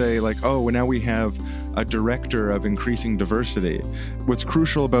exist to say, like, oh, now we have a director of increasing diversity. What's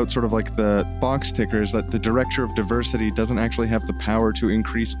crucial about sort of like the box ticker is that the director of diversity doesn't actually have the power to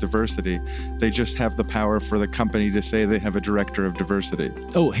increase diversity. They just have the power for the company to say they have a director of diversity.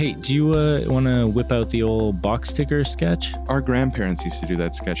 Oh, hey, do you want to whip out the old box ticker sketch? Our grandparents used to do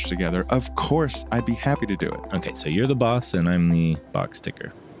that sketch together. Of course, I'd be happy to do it. Okay, so you're the boss and I'm the box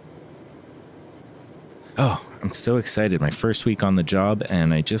ticker. Oh, I'm so excited. My first week on the job,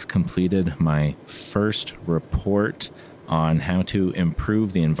 and I just completed my first report on how to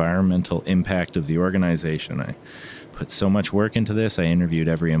improve the environmental impact of the organization. I put so much work into this. I interviewed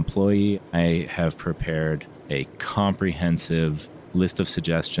every employee. I have prepared a comprehensive list of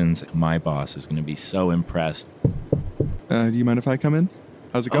suggestions. My boss is going to be so impressed. Do you mind if I come in?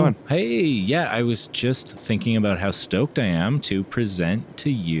 How's it going? Oh, hey, yeah, I was just thinking about how stoked I am to present to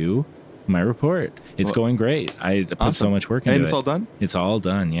you my report. It's going great. I put so much work into it. And it's all done? It's all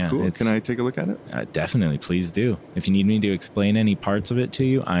done, yeah. Cool. Can I take a look at it? Definitely, please do. If you need me to explain any parts of it to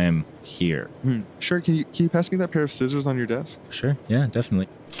you, I am here. Sure. Can you pass me that pair of scissors on your desk? Sure, yeah, definitely.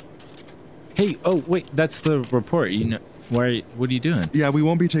 Hey, oh, wait, that's the report. You know, what are you doing? Yeah, we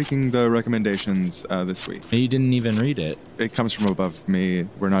won't be taking the recommendations this week. You didn't even read it. It comes from above me.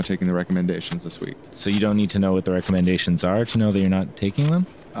 We're not taking the recommendations this week. So you don't need to know what the recommendations are to know that you're not taking them?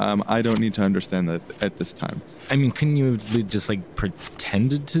 I don't need to understand that at this time. I mean, couldn't you have just like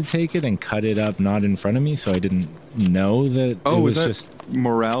pretended to take it and cut it up not in front of me so I didn't know that it was that just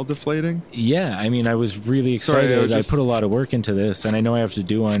morale deflating? Yeah, I mean, I was really excited. Sorry, I put a lot of work into this, and I know I have to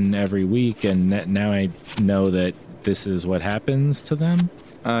do one every week, and now I know that this is what happens to them.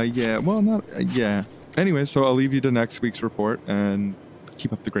 Yeah, well, not, yeah. Anyway, so I'll leave you to next week's report, and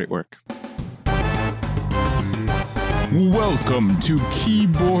keep up the great work. Welcome to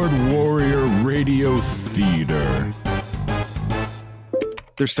Keyboard Warrior Radio Theater.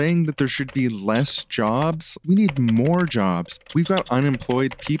 They're saying that there should be less jobs. We need more jobs. We've got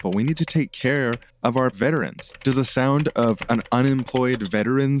unemployed people. We need to take care of our veterans. Does the sound of an unemployed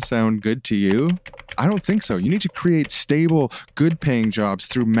veteran sound good to you? I don't think so. You need to create stable, good-paying jobs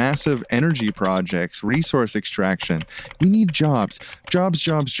through massive energy projects, resource extraction. We need jobs. Jobs,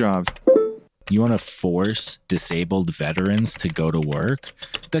 jobs, jobs. You want to force disabled veterans to go to work?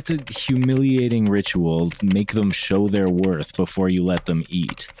 That's a humiliating ritual. Make them show their worth before you let them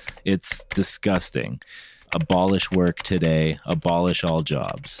eat. It's disgusting. Abolish work today. Abolish all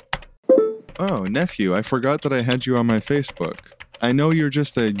jobs. Oh, nephew, I forgot that I had you on my Facebook. I know you're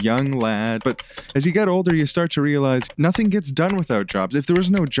just a young lad, but as you get older, you start to realize nothing gets done without jobs. If there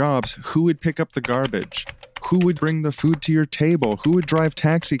was no jobs, who would pick up the garbage? Who would bring the food to your table? Who would drive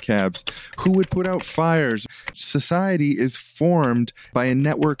taxi cabs? Who would put out fires? Society is formed by a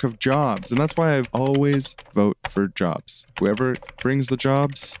network of jobs, and that's why I always vote for jobs. Whoever brings the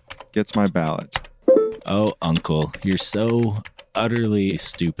jobs gets my ballot. Oh, Uncle, you're so utterly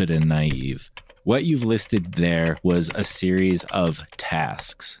stupid and naive. What you've listed there was a series of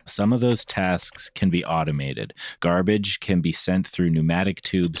tasks. Some of those tasks can be automated. Garbage can be sent through pneumatic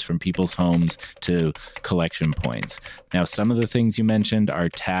tubes from people's homes to collection points. Now, some of the things you mentioned are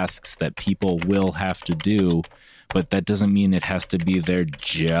tasks that people will have to do, but that doesn't mean it has to be their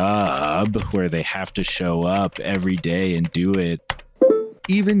job where they have to show up every day and do it.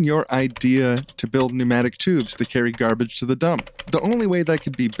 Even your idea to build pneumatic tubes to carry garbage to the dump. The only way that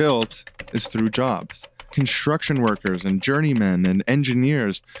could be built is through jobs. Construction workers and journeymen and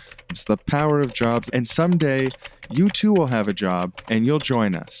engineers. It's the power of jobs. And someday you too will have a job and you'll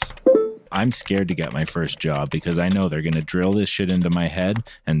join us. I'm scared to get my first job because I know they're going to drill this shit into my head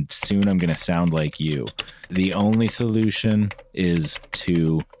and soon I'm going to sound like you. The only solution is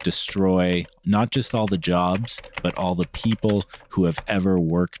to destroy not just all the jobs, but all the people who have ever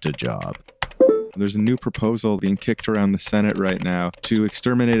worked a job. There's a new proposal being kicked around the Senate right now to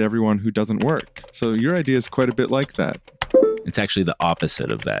exterminate everyone who doesn't work. So your idea is quite a bit like that. It's actually the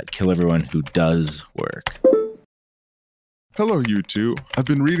opposite of that. Kill everyone who does work. Hello, you two. I've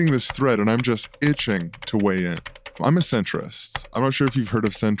been reading this thread and I'm just itching to weigh in. I'm a centrist. I'm not sure if you've heard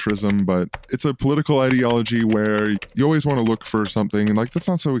of centrism, but it's a political ideology where you always want to look for something and like, that's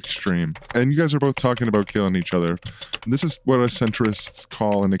not so extreme. And you guys are both talking about killing each other. This is what us centrists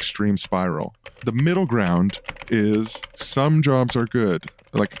call an extreme spiral. The middle ground is some jobs are good.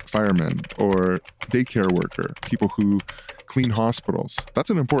 like firemen or daycare worker, people who clean hospitals. That's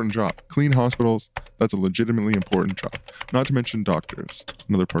an important job. Clean hospitals, that's a legitimately important job. Not to mention doctors,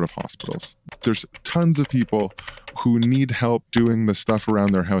 another part of hospitals. There's tons of people who need help doing the stuff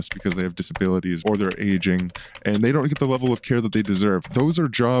around their house because they have disabilities or they're aging and they don't get the level of care that they deserve. Those are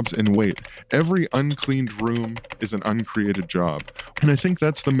jobs in wait. Every uncleaned room is an uncreated job. And I think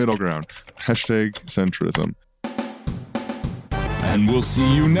that's the middle ground. Hashtag centrism. And we'll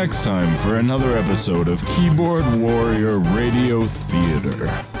see you next time for another episode of Keyboard Warrior Radio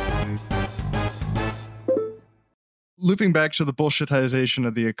Theater. Looping back to the bullshitization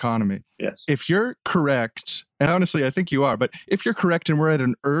of the economy. Yes. If you're correct, and honestly, I think you are, but if you're correct and we're at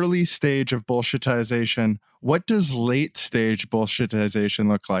an early stage of bullshitization, what does late stage bullshitization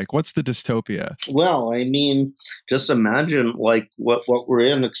look like? What's the dystopia? Well, I mean, just imagine like what we're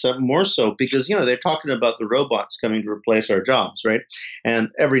in, except more so because, they're talking about the robots coming to replace our jobs, right? And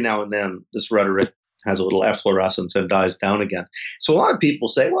every now and then this rhetoric has a little efflorescence and dies down again. So a lot of people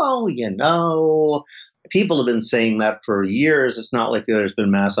say, well, people have been saying that for years. It's not like there's been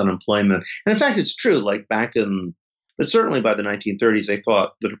mass unemployment. And in fact, it's true. Like but certainly by the 1930s, they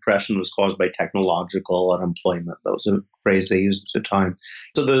thought the Depression was caused by technological unemployment. That was a phrase they used at the time.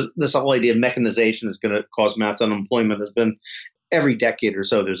 So this whole idea of mechanization is going to cause mass unemployment has been every decade or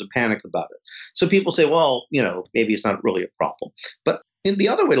so, there's a panic about it. So people say, well, maybe it's not really a problem. But the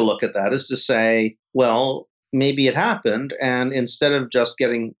other way to look at that is to say, well, maybe it happened. And instead of just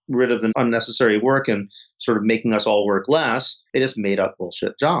getting rid of the unnecessary work and sort of making us all work less, they just made up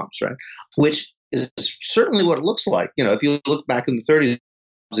bullshit jobs, right? Which is certainly what it looks like. If you look back in the 30s,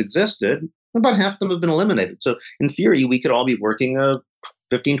 existed, about half of them have been eliminated. So in theory, we could all be working a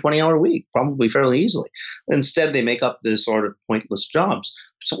 15, 20-hour week, probably fairly easily. Instead, they make up this sort of pointless jobs.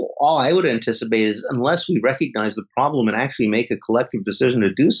 So all I would anticipate is unless we recognize the problem and actually make a collective decision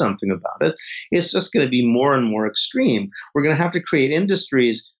to do something about it, it's just going to be more and more extreme. We're going to have to create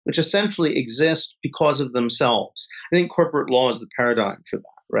industries which essentially exist because of themselves. I think corporate law is the paradigm for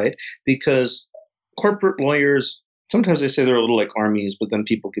that, right? Because corporate lawyers, sometimes they say they're a little like armies, but then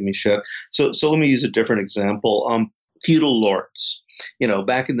people give me shit. So let me use a different example. Feudal lords.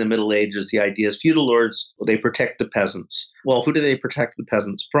 Back in the Middle Ages, the idea is feudal lords, they protect the peasants. Well, who do they protect the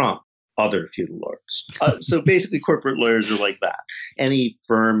peasants from? Other feudal lords. So basically, corporate lawyers are like that. Any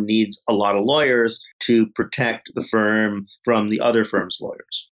firm needs a lot of lawyers to protect the firm from the other firm's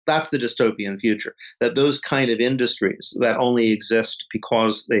lawyers. That's the dystopian future, that those kind of industries that only exist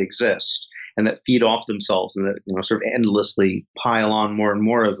because they exist and that feed off themselves and that sort of endlessly pile on more and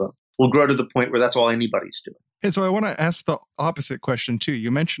more of them will grow to the point where that's all anybody's doing. And so I want to ask the opposite question too.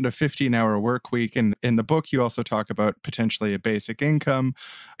 You mentioned a 15-hour work week, and in the book you also talk about potentially a basic income.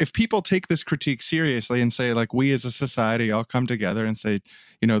 If people take this critique seriously and say, like, we as a society all come together and say,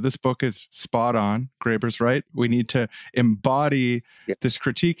 this book is spot on, Graeber's right, we need to embody this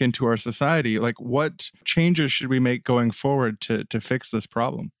critique into our society. Like, what changes should we make going forward to fix this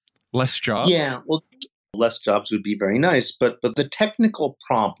problem? Less jobs? Yeah, well, less jobs would be very nice, but the technical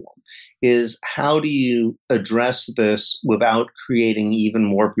problem is how do you address this without creating even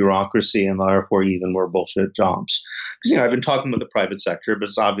more bureaucracy and therefore even more bullshit jobs? Because I've been talking about the private sector, but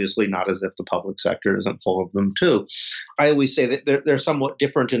it's obviously not as if the public sector isn't full of them too. I always say that they're somewhat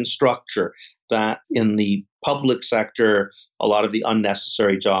different in structure. That in the public sector, a lot of the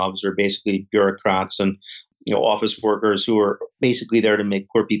unnecessary jobs are basically bureaucrats and office workers who are basically there to make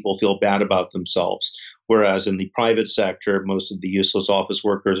poor people feel bad about themselves. Whereas in the private sector, most of the useless office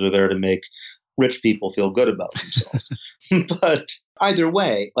workers are there to make rich people feel good about themselves. But either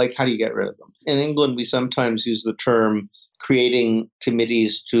way, like, how do you get rid of them? In England, we sometimes use the term creating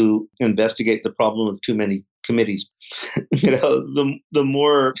committees to investigate the problem of too many committees. The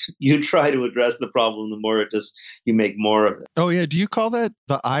more you try to address the problem, the more you make more of it. Oh yeah, do you call that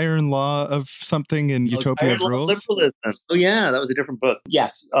the iron law of something in Utopia of Rules? Liberalism. Oh yeah, that was a different book.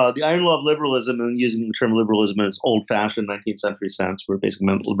 Yes, the iron law of liberalism, and using the term liberalism in its old-fashioned 19th century sense, where basically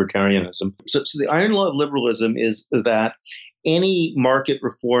meant libertarianism. So the iron law of liberalism is that any market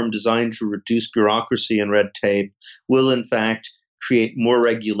reform designed to reduce bureaucracy and red tape will, in fact, create more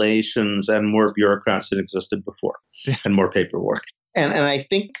regulations and more bureaucrats than existed before, and more paperwork. And I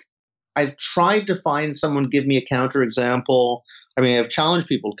think I've tried to find someone give me a counterexample. I mean, I've challenged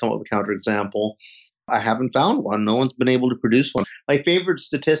people to come up with a counterexample. I haven't found one. No one's been able to produce one. My favorite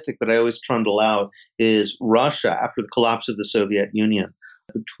statistic that I always trundle out is Russia, after the collapse of the Soviet Union,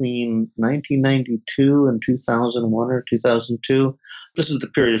 between 1992 and 2001 or 2002. This is the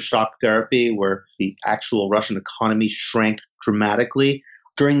period of shock therapy where the actual Russian economy shrank dramatically.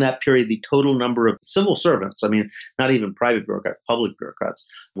 During that period, the total number of civil servants, I mean, not even private bureaucrats, public bureaucrats,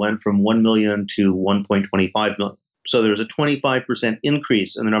 went from 1 million to 1.25 million. So there was a 25%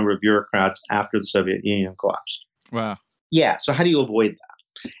 increase in the number of bureaucrats after the Soviet Union collapsed. Wow. Yeah. So how do you avoid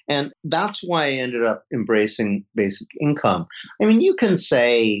that? And that's why I ended up embracing basic income. I mean, you can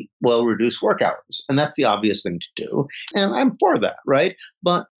say, well, reduce work hours, and that's the obvious thing to do. And I'm for that, right?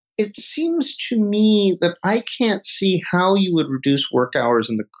 But it seems to me that I can't see how you would reduce work hours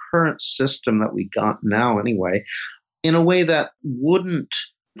in the current system that we got now anyway, in a way that wouldn't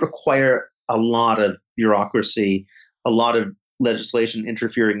require a lot of bureaucracy, a lot of legislation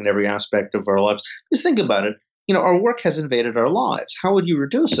interfering in every aspect of our lives. Just think about it. Our work has invaded our lives. How would you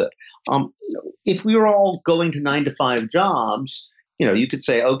reduce it? If we were all going to 9-to-5 jobs, you could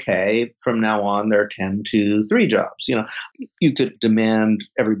say, okay, from now on, there are 10 to 3 jobs. You could demand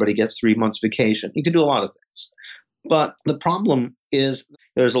everybody gets 3 months vacation. You could do a lot of things. But the problem is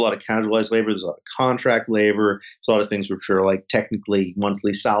there's a lot of casualized labor. There's a lot of contract labor. There's a lot of things which are like technically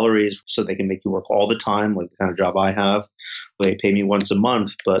monthly salaries, so they can make you work all the time, like the kind of job I have. They pay me once a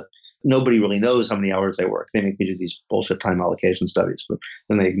month, but nobody really knows how many hours they work. They make me do these bullshit time allocation studies, but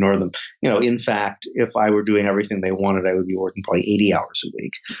then they ignore them. In fact, if I were doing everything they wanted, I would be working probably 80 hours a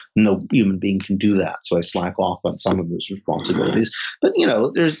week. No human being can do that. So I slack off on some of those responsibilities. But,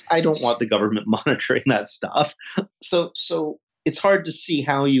 I don't want the government monitoring that stuff. So it's hard to see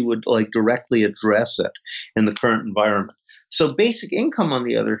how you would directly address it in the current environment. So basic income, on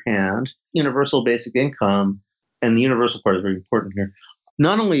the other hand, universal basic income, and the universal part is very important here.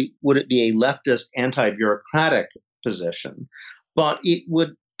 Not only would it be a leftist anti-bureaucratic position, but it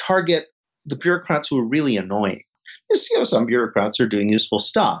would target the bureaucrats who are really annoying. Some bureaucrats are doing useful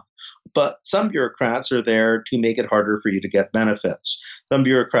stuff, but some bureaucrats are there to make it harder for you to get benefits. Some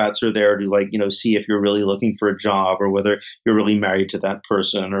bureaucrats are there to see if you're really looking for a job, or whether you're really married to that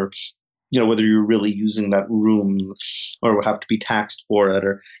person, or whether you're really using that room or have to be taxed for it,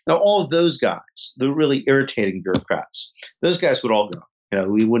 or all of those guys, the really irritating bureaucrats. Those guys would all go.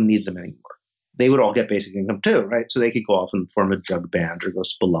 We wouldn't need them anymore. They would all get basic income too, right? So they could go off and form a jug band, or go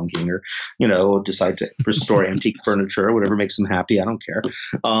spelunking, or decide to restore antique furniture, or whatever makes them happy. I don't care.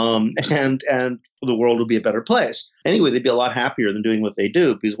 And the world would be a better place. Anyway, they'd be a lot happier than doing what they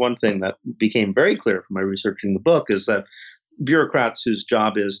do, because one thing that became very clear from my research in the book is that bureaucrats whose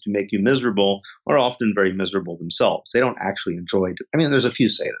job is to make you miserable are often very miserable themselves. They don't actually enjoy it. I mean, there's a few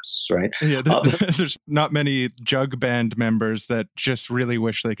sadists, right? Yeah, there's not many jug band members that just really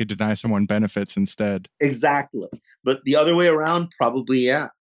wish they could deny someone benefits instead. Exactly. But the other way around, probably, yeah.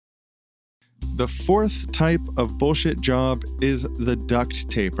 The fourth type of bullshit job is the duct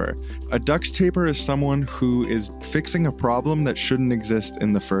taper. A duct taper is someone who is fixing a problem that shouldn't exist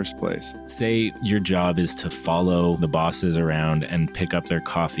in the first place. Say your job is to follow the bosses around and pick up their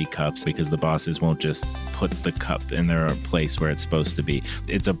coffee cups because the bosses won't just put the cup in their place where it's supposed to be.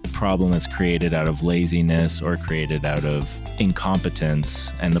 It's a problem that's created out of laziness or created out of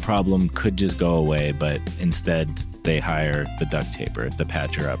incompetence, and the problem could just go away, but instead they hire the duct taper, the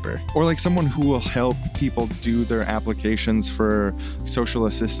patcher-upper. Or someone who will help people do their applications for social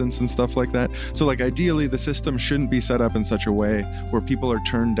assistance and stuff like that. So ideally, the system shouldn't be set up in such a way where people are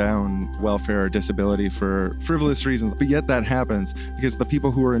turned down welfare or disability for frivolous reasons. But yet that happens because the people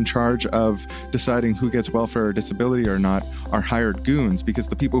who are in charge of deciding who gets welfare or disability or not are hired goons, because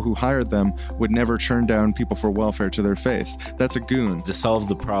the people who hired them would never turn down people for welfare to their face. That's a goon. To solve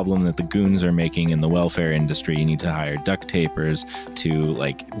the problem that the goons are making in the welfare industry, you need to hire duct tapers to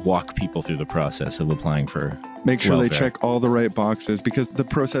walk people through the process of applying for make sure welfare. They check all the right boxes, because the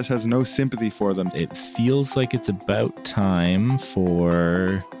process has no sympathy for them. It feels like it's about time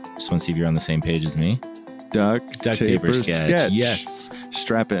for, just want to see if you're on the same page as me, duct taper sketch. Yes,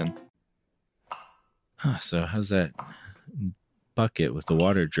 strap in. So how's that bucket with the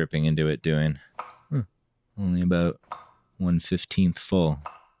water dripping into it doing? Only about 1/15 full.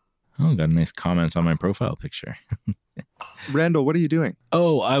 Oh, got a nice comment on my profile picture. Randall, what are you doing?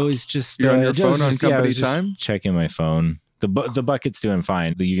 Oh, I was just You're on your phone on company time? Checking my phone. The bucket's doing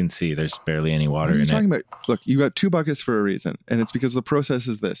fine. You can see there's barely any water in it. What are you talking about? Look, you got 2 buckets for a reason, and it's because the process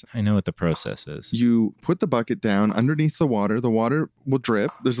is this. I know what the process is. You put the bucket down underneath the water. The water will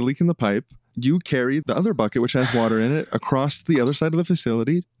drip. There's a leak in the pipe. You carry the other bucket, which has water in it, across the other side of the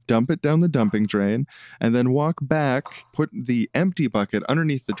facility, dump it down the dumping drain, and then walk back, put the empty bucket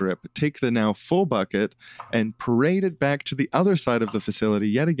underneath the drip, take the now full bucket, and parade it back to the other side of the facility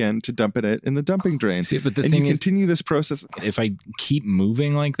yet again to dump it in the dumping drain. See, but the and thing you is, continue this process. If I keep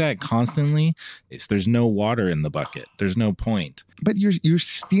moving like that constantly, there's no water in the bucket. There's no point. But you're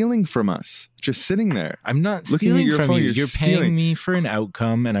stealing from us. just sitting there. I'm not Looking at stealing your from phone, you. you're You're paying stealing. me for an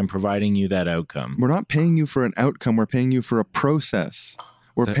outcome, and I'm providing you that outcome. We're not paying you for an outcome. We're paying you for a process.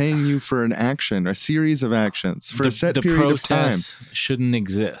 We're paying you for an action, a series of actions for a set period of time. The process shouldn't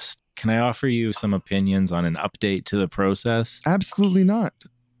exist. Can I offer you some opinions on an update to the process? Absolutely not.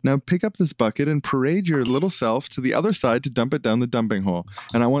 Now pick up this bucket and parade your little self to the other side to dump it down the dumping hole.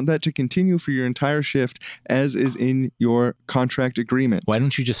 And I want that to continue for your entire shift as is in your contract agreement. Why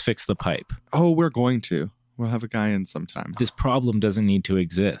don't you just fix the pipe? Oh, we're going to. We'll have a guy in sometime. This problem doesn't need to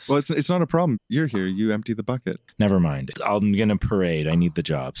exist. Well, it's not a problem. You're here. You empty the bucket. Never mind. I'm going to parade. I need the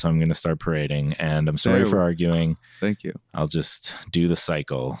job, so I'm going to start parading. And I'm sorry for arguing. Thank you. I'll just do the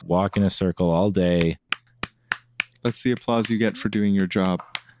cycle. Walk in a circle all day. That's the applause you get for doing your job.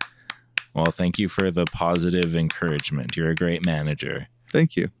 Well, thank you for the positive encouragement. You're a great manager.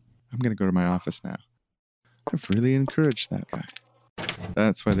 Thank you. I'm going to go to my office now. I've really encouraged that guy.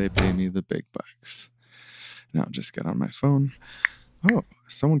 That's why they pay me the big bucks. Now I'll just get on my phone. Oh,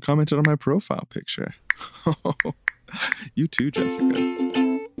 someone commented on my profile picture. You too,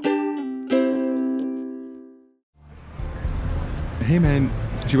 Jessica. Hey, man,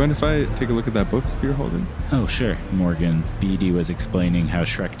 do you mind if I take a look at that book you're holding? Oh, sure. Morgan Beatty was explaining how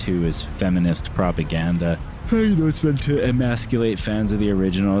Shrek 2 is feminist propaganda. It's meant to emasculate fans of the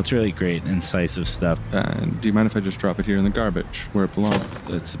original. It's really great, incisive stuff. Do you mind if I just drop it here in the garbage where it belongs?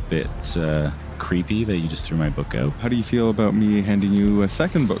 It's a bit creepy that you just threw my book out. How do you feel about me handing you a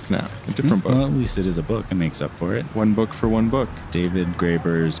second book now? A different book? Well, at least it is a book. It makes up for it. One book for one book. David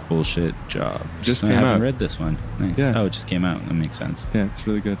Graeber's Bullshit Job. Just I came out. haven't read this one. Nice. Yeah. Oh, it just came out. That makes sense. Yeah, it's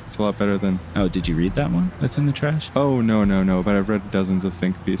really good. It's a lot better than... Oh, did you read that one that's in the trash? Oh, no. But I've read dozens of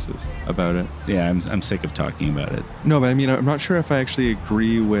think pieces about it. Yeah, I'm sick of talking about it. No, but I mean, I'm not sure if I actually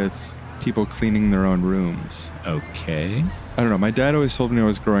agree with people cleaning their own rooms. Okay. I don't know. My dad always told me when I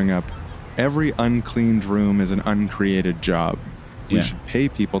was growing up, every uncleaned room is an uncreated job. We Yeah. should pay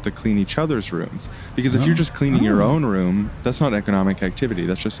people to clean each other's rooms. Because if you're just cleaning your own room, that's not economic activity.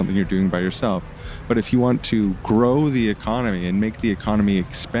 That's just something you're doing by yourself. But if you want to grow the economy and make the economy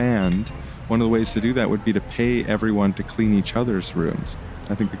expand, one of the ways to do that would be to pay everyone to clean each other's rooms.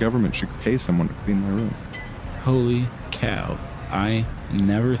 I think the government should pay someone to clean my room. Holy cow. I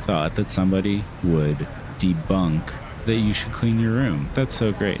never thought that somebody would debunk that you should clean your room. That's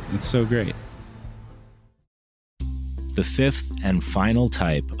so great. It's so great. The fifth and final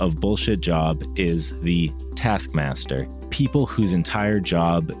type of bullshit job is the taskmaster. People whose entire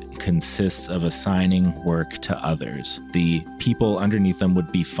job consists of assigning work to others. The people underneath them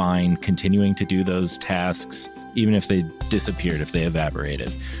would be fine continuing to do those tasks even if they disappeared, if they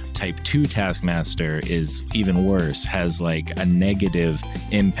evaporated. Type 2 taskmaster is even worse, has like a negative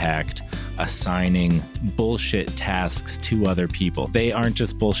impact, assigning bullshit tasks to other people. They aren't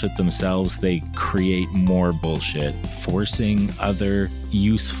just bullshit themselves, they create more bullshit, forcing other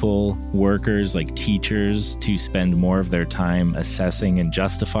useful workers like teachers to spend more of their time assessing and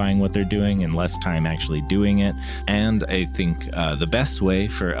justifying what they're doing and less time actually doing it. And I think the best way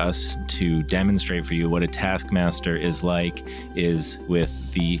for us to demonstrate for you what a taskmaster is like is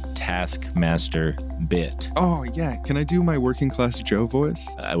with the taskmaster bit. Oh, yeah. Can I do my working class Joe voice?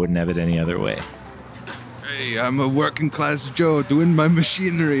 I wouldn't have it any other way. Hey, I'm a working class Joe doing my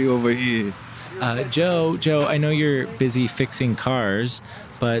machinery over here. Joe, I know you're busy fixing cars,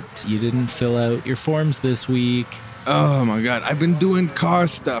 but you didn't fill out your forms this week. Oh my God, I've been doing car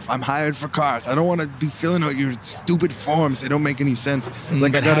stuff. I'm hired for cars. I don't want to be filling out your stupid forms. They don't make any sense.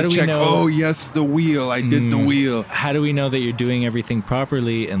 Like, But I how gotta do we check, know- oh yes, the wheel. I did the wheel. How do we know that you're doing everything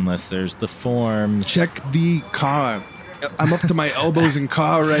properly unless there's the forms? Check the car. I'm up to my elbows in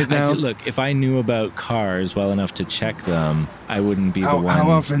car right now. Look, if I knew about cars well enough to check them, I wouldn't be the one. How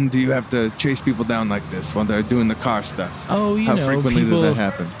often do you have to chase people down like this when they're doing the car stuff? Oh, How frequently does that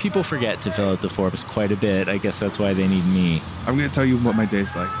happen? People forget to fill out the forms quite a bit. I guess that's why they need me. I'm going to tell you what my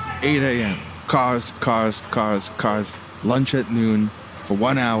day's like. 8 a.m. Cars. Lunch at noon for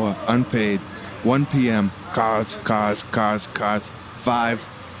 1 hour, unpaid. 1 p.m. Cars. 5.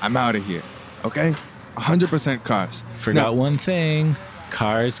 I'm out of here. Okay? 100% cars. Forgot Now, one thing.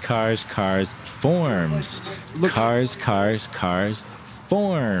 Cars, forms. Look- Cars,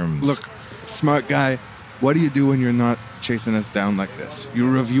 forms. Look, smart guy, what do you do when you're not chasing us down like this? You're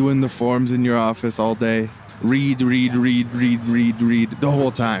reviewing the forms in your office all day. Read the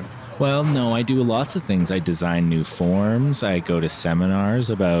whole time. Well, no, I do lots of things. I design new forms. I go to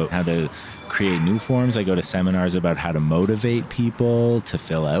seminars about how to create new forms. I go to seminars about how to motivate people to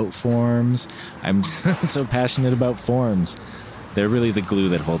fill out forms. I'm so passionate about forms. They're really the glue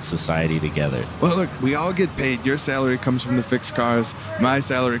that holds society together. Well, look, we all get paid. Your salary comes from the fixed cars. My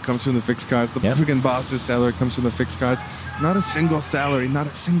salary comes from the fixed cars. The freaking boss's salary comes from the fixed cars. Not a single salary, not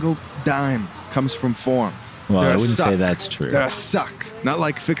a single dime comes from forms. Well, They're I a wouldn't suck. say that's true. They're a suck. Not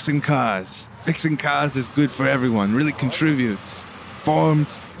like fixing cars. Fixing cars is good for everyone, really contributes.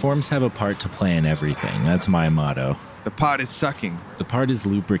 Forms have a part to play in everything. That's my motto. The part is sucking. The part is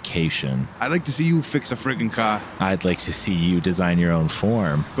lubrication. I'd like to see you fix a friggin' car. I'd like to see you design your own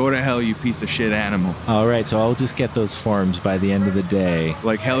form. Go to hell, you piece of shit animal. All right, so I'll just get those forms by the end of the day.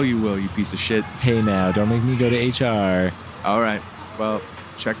 Like hell you will, you piece of shit. Hey now, don't make me go to HR. All right, well,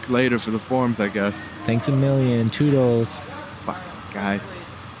 check later for the forms, I guess. Thanks a million. Toodles. Fuck, guy.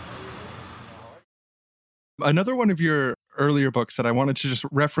 Another one of your earlier books that I wanted to just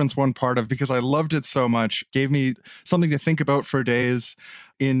reference one part of because I loved it so much, gave me something to think about for days.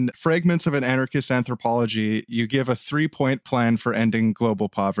 In Fragments of an Anarchist Anthropology, you give a 3-point plan for ending global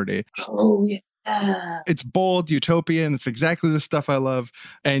poverty. Oh, yeah. It's bold, utopian. It's exactly the stuff I love.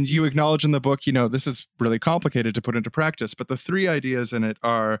 And you acknowledge in the book, this is really complicated to put into practice. But the 3 ideas in it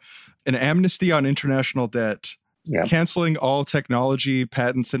are an amnesty on international debt, canceling all technology,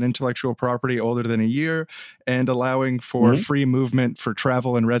 patents, and intellectual property older than a year, and allowing for free movement for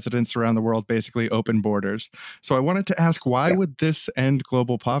travel and residents around the world, basically open borders. So I wanted to ask, why would this end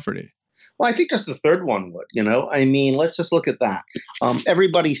global poverty? Well, I think just the third one would, I mean, let's just look at that.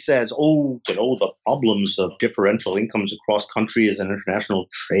 Everybody says, the problems of differential incomes across countries and international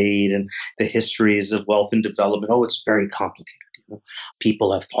trade and the histories of wealth and development. Oh, it's very complicated.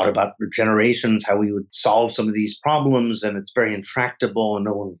 People have thought about for generations how we would solve some of these problems, and it's very intractable and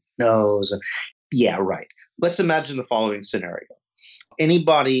no one knows. And, yeah, right. Let's imagine the following scenario.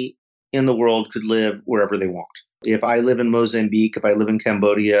 Anybody in the world could live wherever they want. If I live in Mozambique, if I live in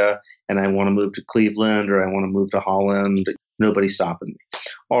Cambodia, and I want to move to Cleveland or I want to move to Holland, nobody's stopping me.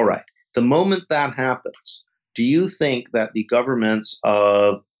 All right. The moment that happens, do you think that the governments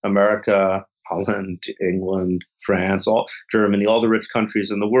of America, Holland, England, France, Germany, all the rich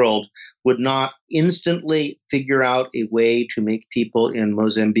countries in the world would not instantly figure out a way to make people in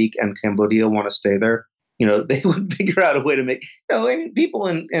Mozambique and Cambodia want to stay there? They would figure out a way to make, people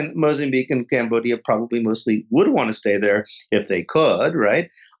in Mozambique and Cambodia probably mostly would want to stay there if they could, right?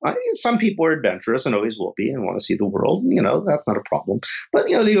 Some people are adventurous and always will be and want to see the world. That's not a problem. But,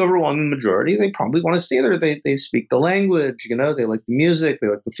 the overwhelming majority, they probably want to stay there. They speak the language, they like the music, they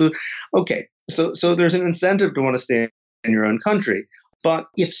like the food. Okay, so there's an incentive to want to stay in your own country. But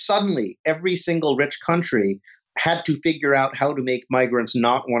if suddenly every single rich country had to figure out how to make migrants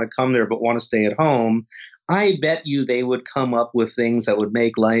not want to come there but want to stay at home, I bet you they would come up with things that would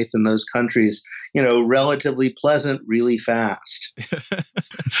make life in those countries, relatively pleasant really fast.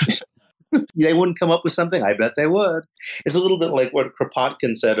 They wouldn't come up with something. I bet they would. It's a little bit like what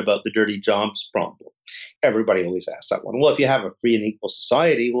Kropotkin said about the dirty jobs problem. Everybody always asks that one. Well, if you have a free and equal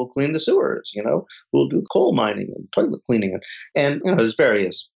society, we'll clean the sewers, we'll do coal mining and toilet cleaning. And there's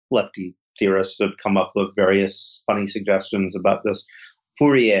various lefty theorists have come up with various funny suggestions about this.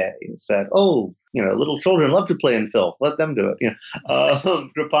 Fourier said, little children love to play in filth. Let them do it.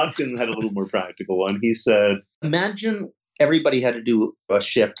 Kropotkin had a little more practical one. He said, imagine everybody had to do a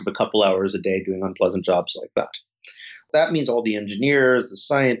shift of a couple hours a day doing unpleasant jobs like that. That means all the engineers, the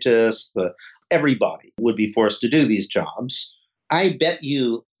scientists, everybody would be forced to do these jobs. I bet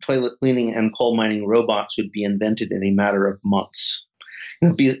you toilet cleaning and coal mining robots would be invented in a matter of months.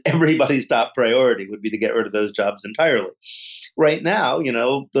 Everybody's top priority would be to get rid of those jobs entirely. Right now,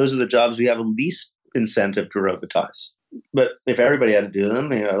 those are the jobs we have the least incentive to robotize. But if everybody had to do them,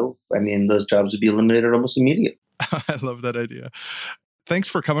 those jobs would be eliminated almost immediately. I love that idea. Thanks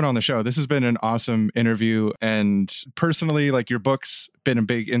for coming on the show. This has been an awesome interview. And personally, your book's been a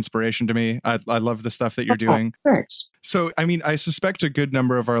big inspiration to me. I love the stuff that you're doing. Thanks. So, I suspect a good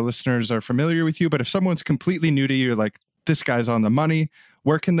number of our listeners are familiar with you, but if someone's completely new to you, this guy's on the money,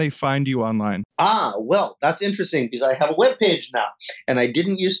 where can they find you online? Well, that's interesting because I have a webpage now, and I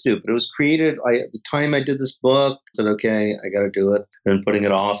didn't used to, but it was created at the time I did this book. I said, okay, I got to do it, and putting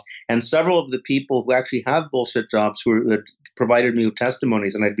it off. And several of the people who actually have bullshit jobs who had provided me with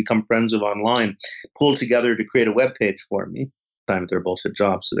testimonies, and I'd become friends of online, pulled together to create a webpage for me. Time their bullshit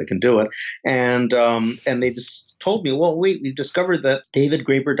jobs so they can do it. And they just told me, well, wait, we've discovered that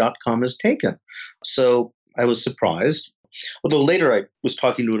davidgraeber.com is taken. So I was surprised. Although later I was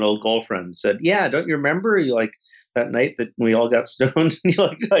talking to an old girlfriend and said, yeah, don't you remember that night that we all got stoned and you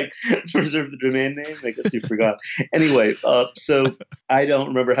like preserved the domain name? I guess you forgot. Anyway, so I don't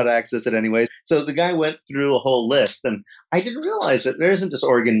remember how to access it anyway. So the guy went through a whole list, and I didn't realize that there isn't just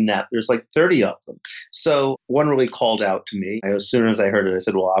OregonNet. There's like 30 of them. So one really called out to me. As soon as I heard it, I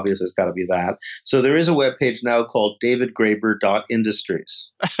said, well, obviously it's got to be that. So there is a webpage now called davidgraeber.industries.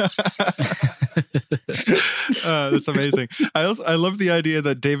 That's amazing. I love the idea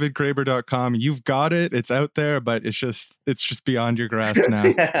that davidgraeber.com, you've got it, it's out there, but it's just beyond your grasp now.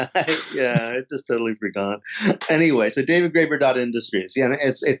 Yeah, I just totally forgot. Anyway, so davidgraeber.industries. Yeah,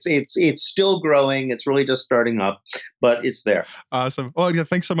 it's still growing. It's really just starting up, but it's there. Awesome. Well, yeah,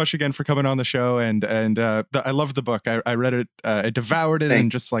 thanks so much again for coming on the show. And I love the book. I read it. I devoured it in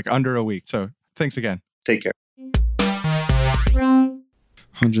just like under a week. So thanks again. Take care.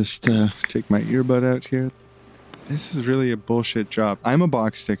 I'll just take my earbud out here. This is really a bullshit job. I'm a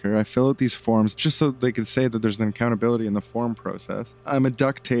box sticker. I fill out these forms just so they can say that there's an accountability in the form process. I'm a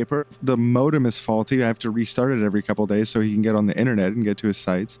duct taper. The modem is faulty. I have to restart it every couple days so he can get on the internet and get to his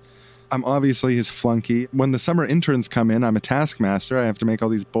sites. I'm obviously his flunky. When the summer interns come in, I'm a taskmaster. I have to make all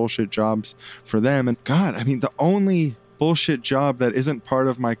these bullshit jobs for them. And God, I mean, the only bullshit job that isn't part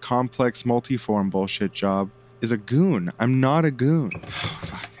of my complex multi-form bullshit job is a goon. I'm not a goon. Oh,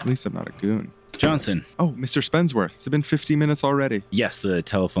 fuck. At least I'm not a goon. Johnson. Oh, Mr. Spensworth. It's been 50 minutes already. Yes, the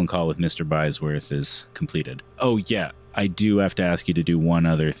telephone call with Mr. Bysworth is completed. Oh, yeah. I do have to ask you to do one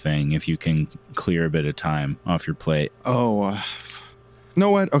other thing if you can clear a bit of time off your plate. Oh, you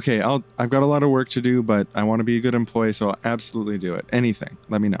know what? Okay, I've got a lot of work to do, but I want to be a good employee, so I'll absolutely do it. Anything.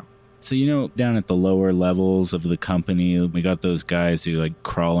 Let me know. So, down at the lower levels of the company, we got those guys who like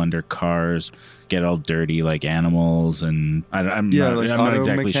crawl under cars, get all dirty like animals, and I'm not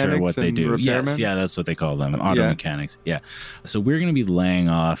exactly sure what they do. Yes, yeah, that's what they call them, auto mechanics. Yeah. So we're going to be laying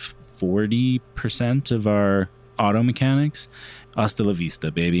off 40% of our auto mechanics. Hasta la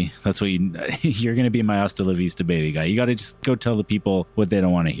vista, baby. That's what you're going to be my hasta la vista baby guy. You got to just go tell the people what they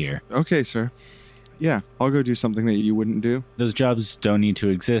don't want to hear. Okay, sir. Yeah, I'll go do something that you wouldn't do. Those jobs don't need to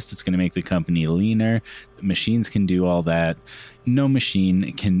exist. It's going to make the company leaner. Machines can do all that. No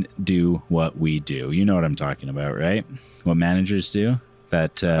machine can do what we do. You know what I'm talking about, right? What managers do?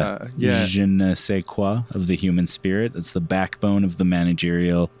 That je ne sais quoi of the human spirit. That's the backbone of the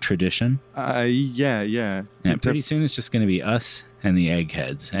managerial tradition. Yeah. Pretty soon it's just going to be us and the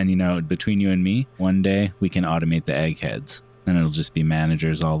eggheads. And, between you and me, one day we can automate the eggheads. And it'll just be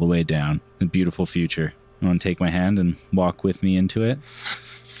managers all the way down. A beautiful future. You want to take my hand and walk with me into it,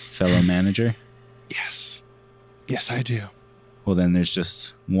 fellow manager? Yes. Yes, I do. Well, then there's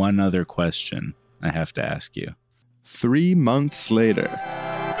just one other question I have to ask you. 3 months later.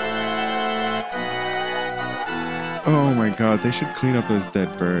 Oh my God, they should clean up those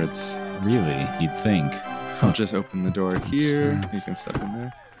dead birds. Really? You'd think. I'll just open the door here. You can step in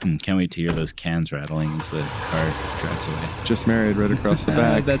there. Can't wait to hear those cans rattling as the car drives away. Just married right across the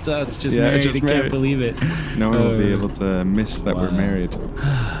back. That's us. Just married. I can't believe it. No one will be able to miss that we're married.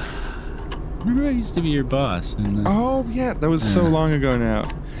 Remember I used to be your boss. Oh, yeah. That was so long ago now.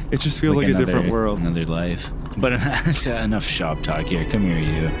 It just feels like a different world. Another life. But enough shop talk here. Come here,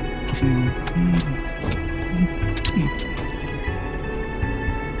 you.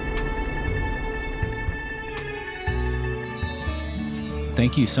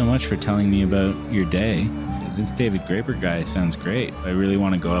 Thank you so much for telling me about your day. This David Graeber guy sounds great. I really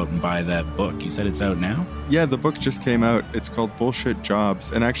want to go out and buy that book. You said it's out now? Yeah, the book just came out. It's called Bullshit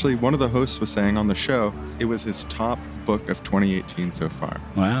Jobs. And actually, one of the hosts was saying on the show, it was his top book of 2018 so far.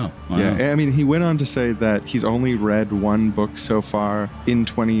 Wow. Yeah, I mean, he went on to say that he's only read one book so far in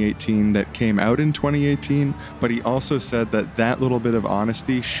 2018 that came out in 2018, but he also said that little bit of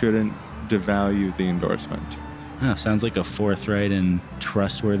honesty shouldn't devalue the endorsement. Oh, sounds like a forthright and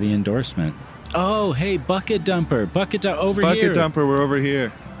trustworthy endorsement. Oh, hey, Bucket Dumper. Over here. Bucket Dumper, we're over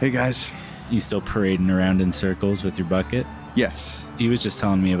here. Hey, guys. You still parading around in circles with your bucket? Yes. He was just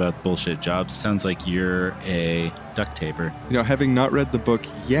telling me about Bullshit Jobs. Sounds like you're a duct taper. Having not read the book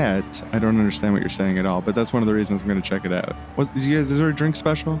yet, I don't understand what you're saying at all, but that's one of the reasons I'm going to check it out. Is there a drink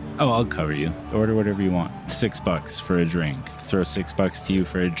special? Oh, I'll cover you. Order whatever you want. $6 for a drink. Throw $6 to you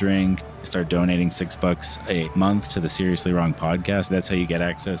for a drink. Start donating $6 a month to the Seriously Wrong podcast. That's how you get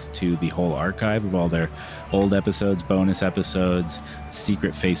access to the whole archive of all their old episodes, bonus episodes,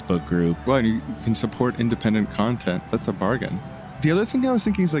 secret Facebook group. Well, and you can support independent content. That's a bargain. The other thing I was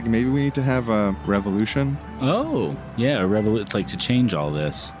thinking is maybe we need to have a revolution. Oh, yeah, a revolution, like to change all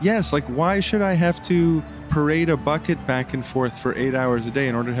this. Yes, why should I have to parade a bucket back and forth for 8 hours a day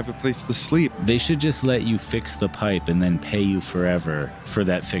in order to have a place to sleep. They should just let you fix the pipe and then pay you forever for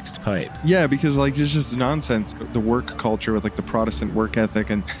that fixed pipe. Yeah, because like it's just nonsense. The work culture with like the Protestant work ethic,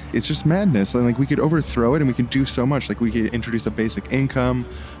 and it's just madness. And like we could overthrow it, and we can do so much. Like we could introduce a basic income.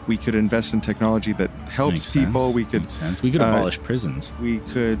 We could invest in technology that helps Makes people. sense. We could Makes sense. We could abolish prisons. We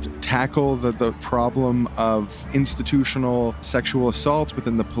could tackle the problem of institutional sexual assault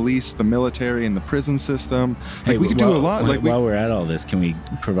within the police, the military, and the prison system. Like we could do a lot. Like while we're at all this, can we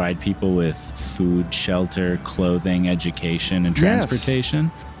provide people with food, shelter, clothing, education, and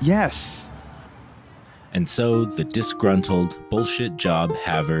transportation? Yes. And so the disgruntled bullshit job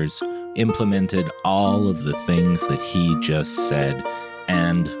havers implemented all of the things that he just said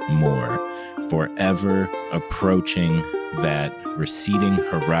and more, forever approaching that receding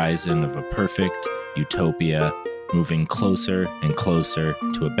horizon of a perfect utopia, moving closer and closer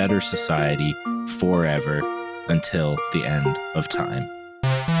to a better society forever until the end of time.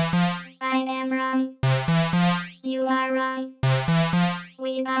 I am wrong. You are wrong.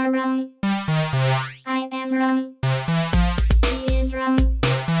 We are wrong. I am wrong. He is wrong.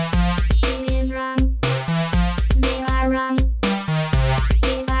 She is wrong. They are wrong.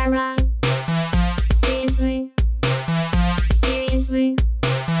 We are wrong. Seriously. Seriously.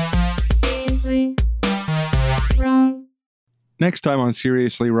 Seriously. Wrong. Next time on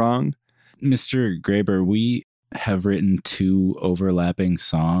Seriously Wrong. Mr. Graeber, we have written 2 overlapping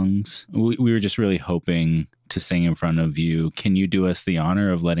songs. We were just really hoping to sing in front of you. Can you do us the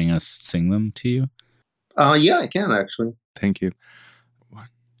honor of letting us sing them to you? Yeah, I can actually. Thank you. 1,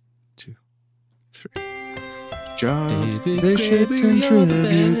 2, 3. Jobs, David they should Graeber, you're the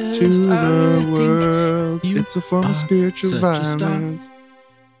contribute to best. I the think world. you It's a form are of spiritual such a star. violence.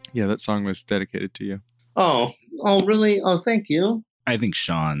 Yeah, that song was dedicated to you. Oh, really? Oh, thank you. I think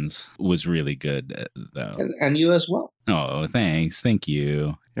Sean's was really good, though. And you as well. Oh, thanks. Thank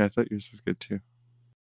you. Yeah, I thought yours was good too.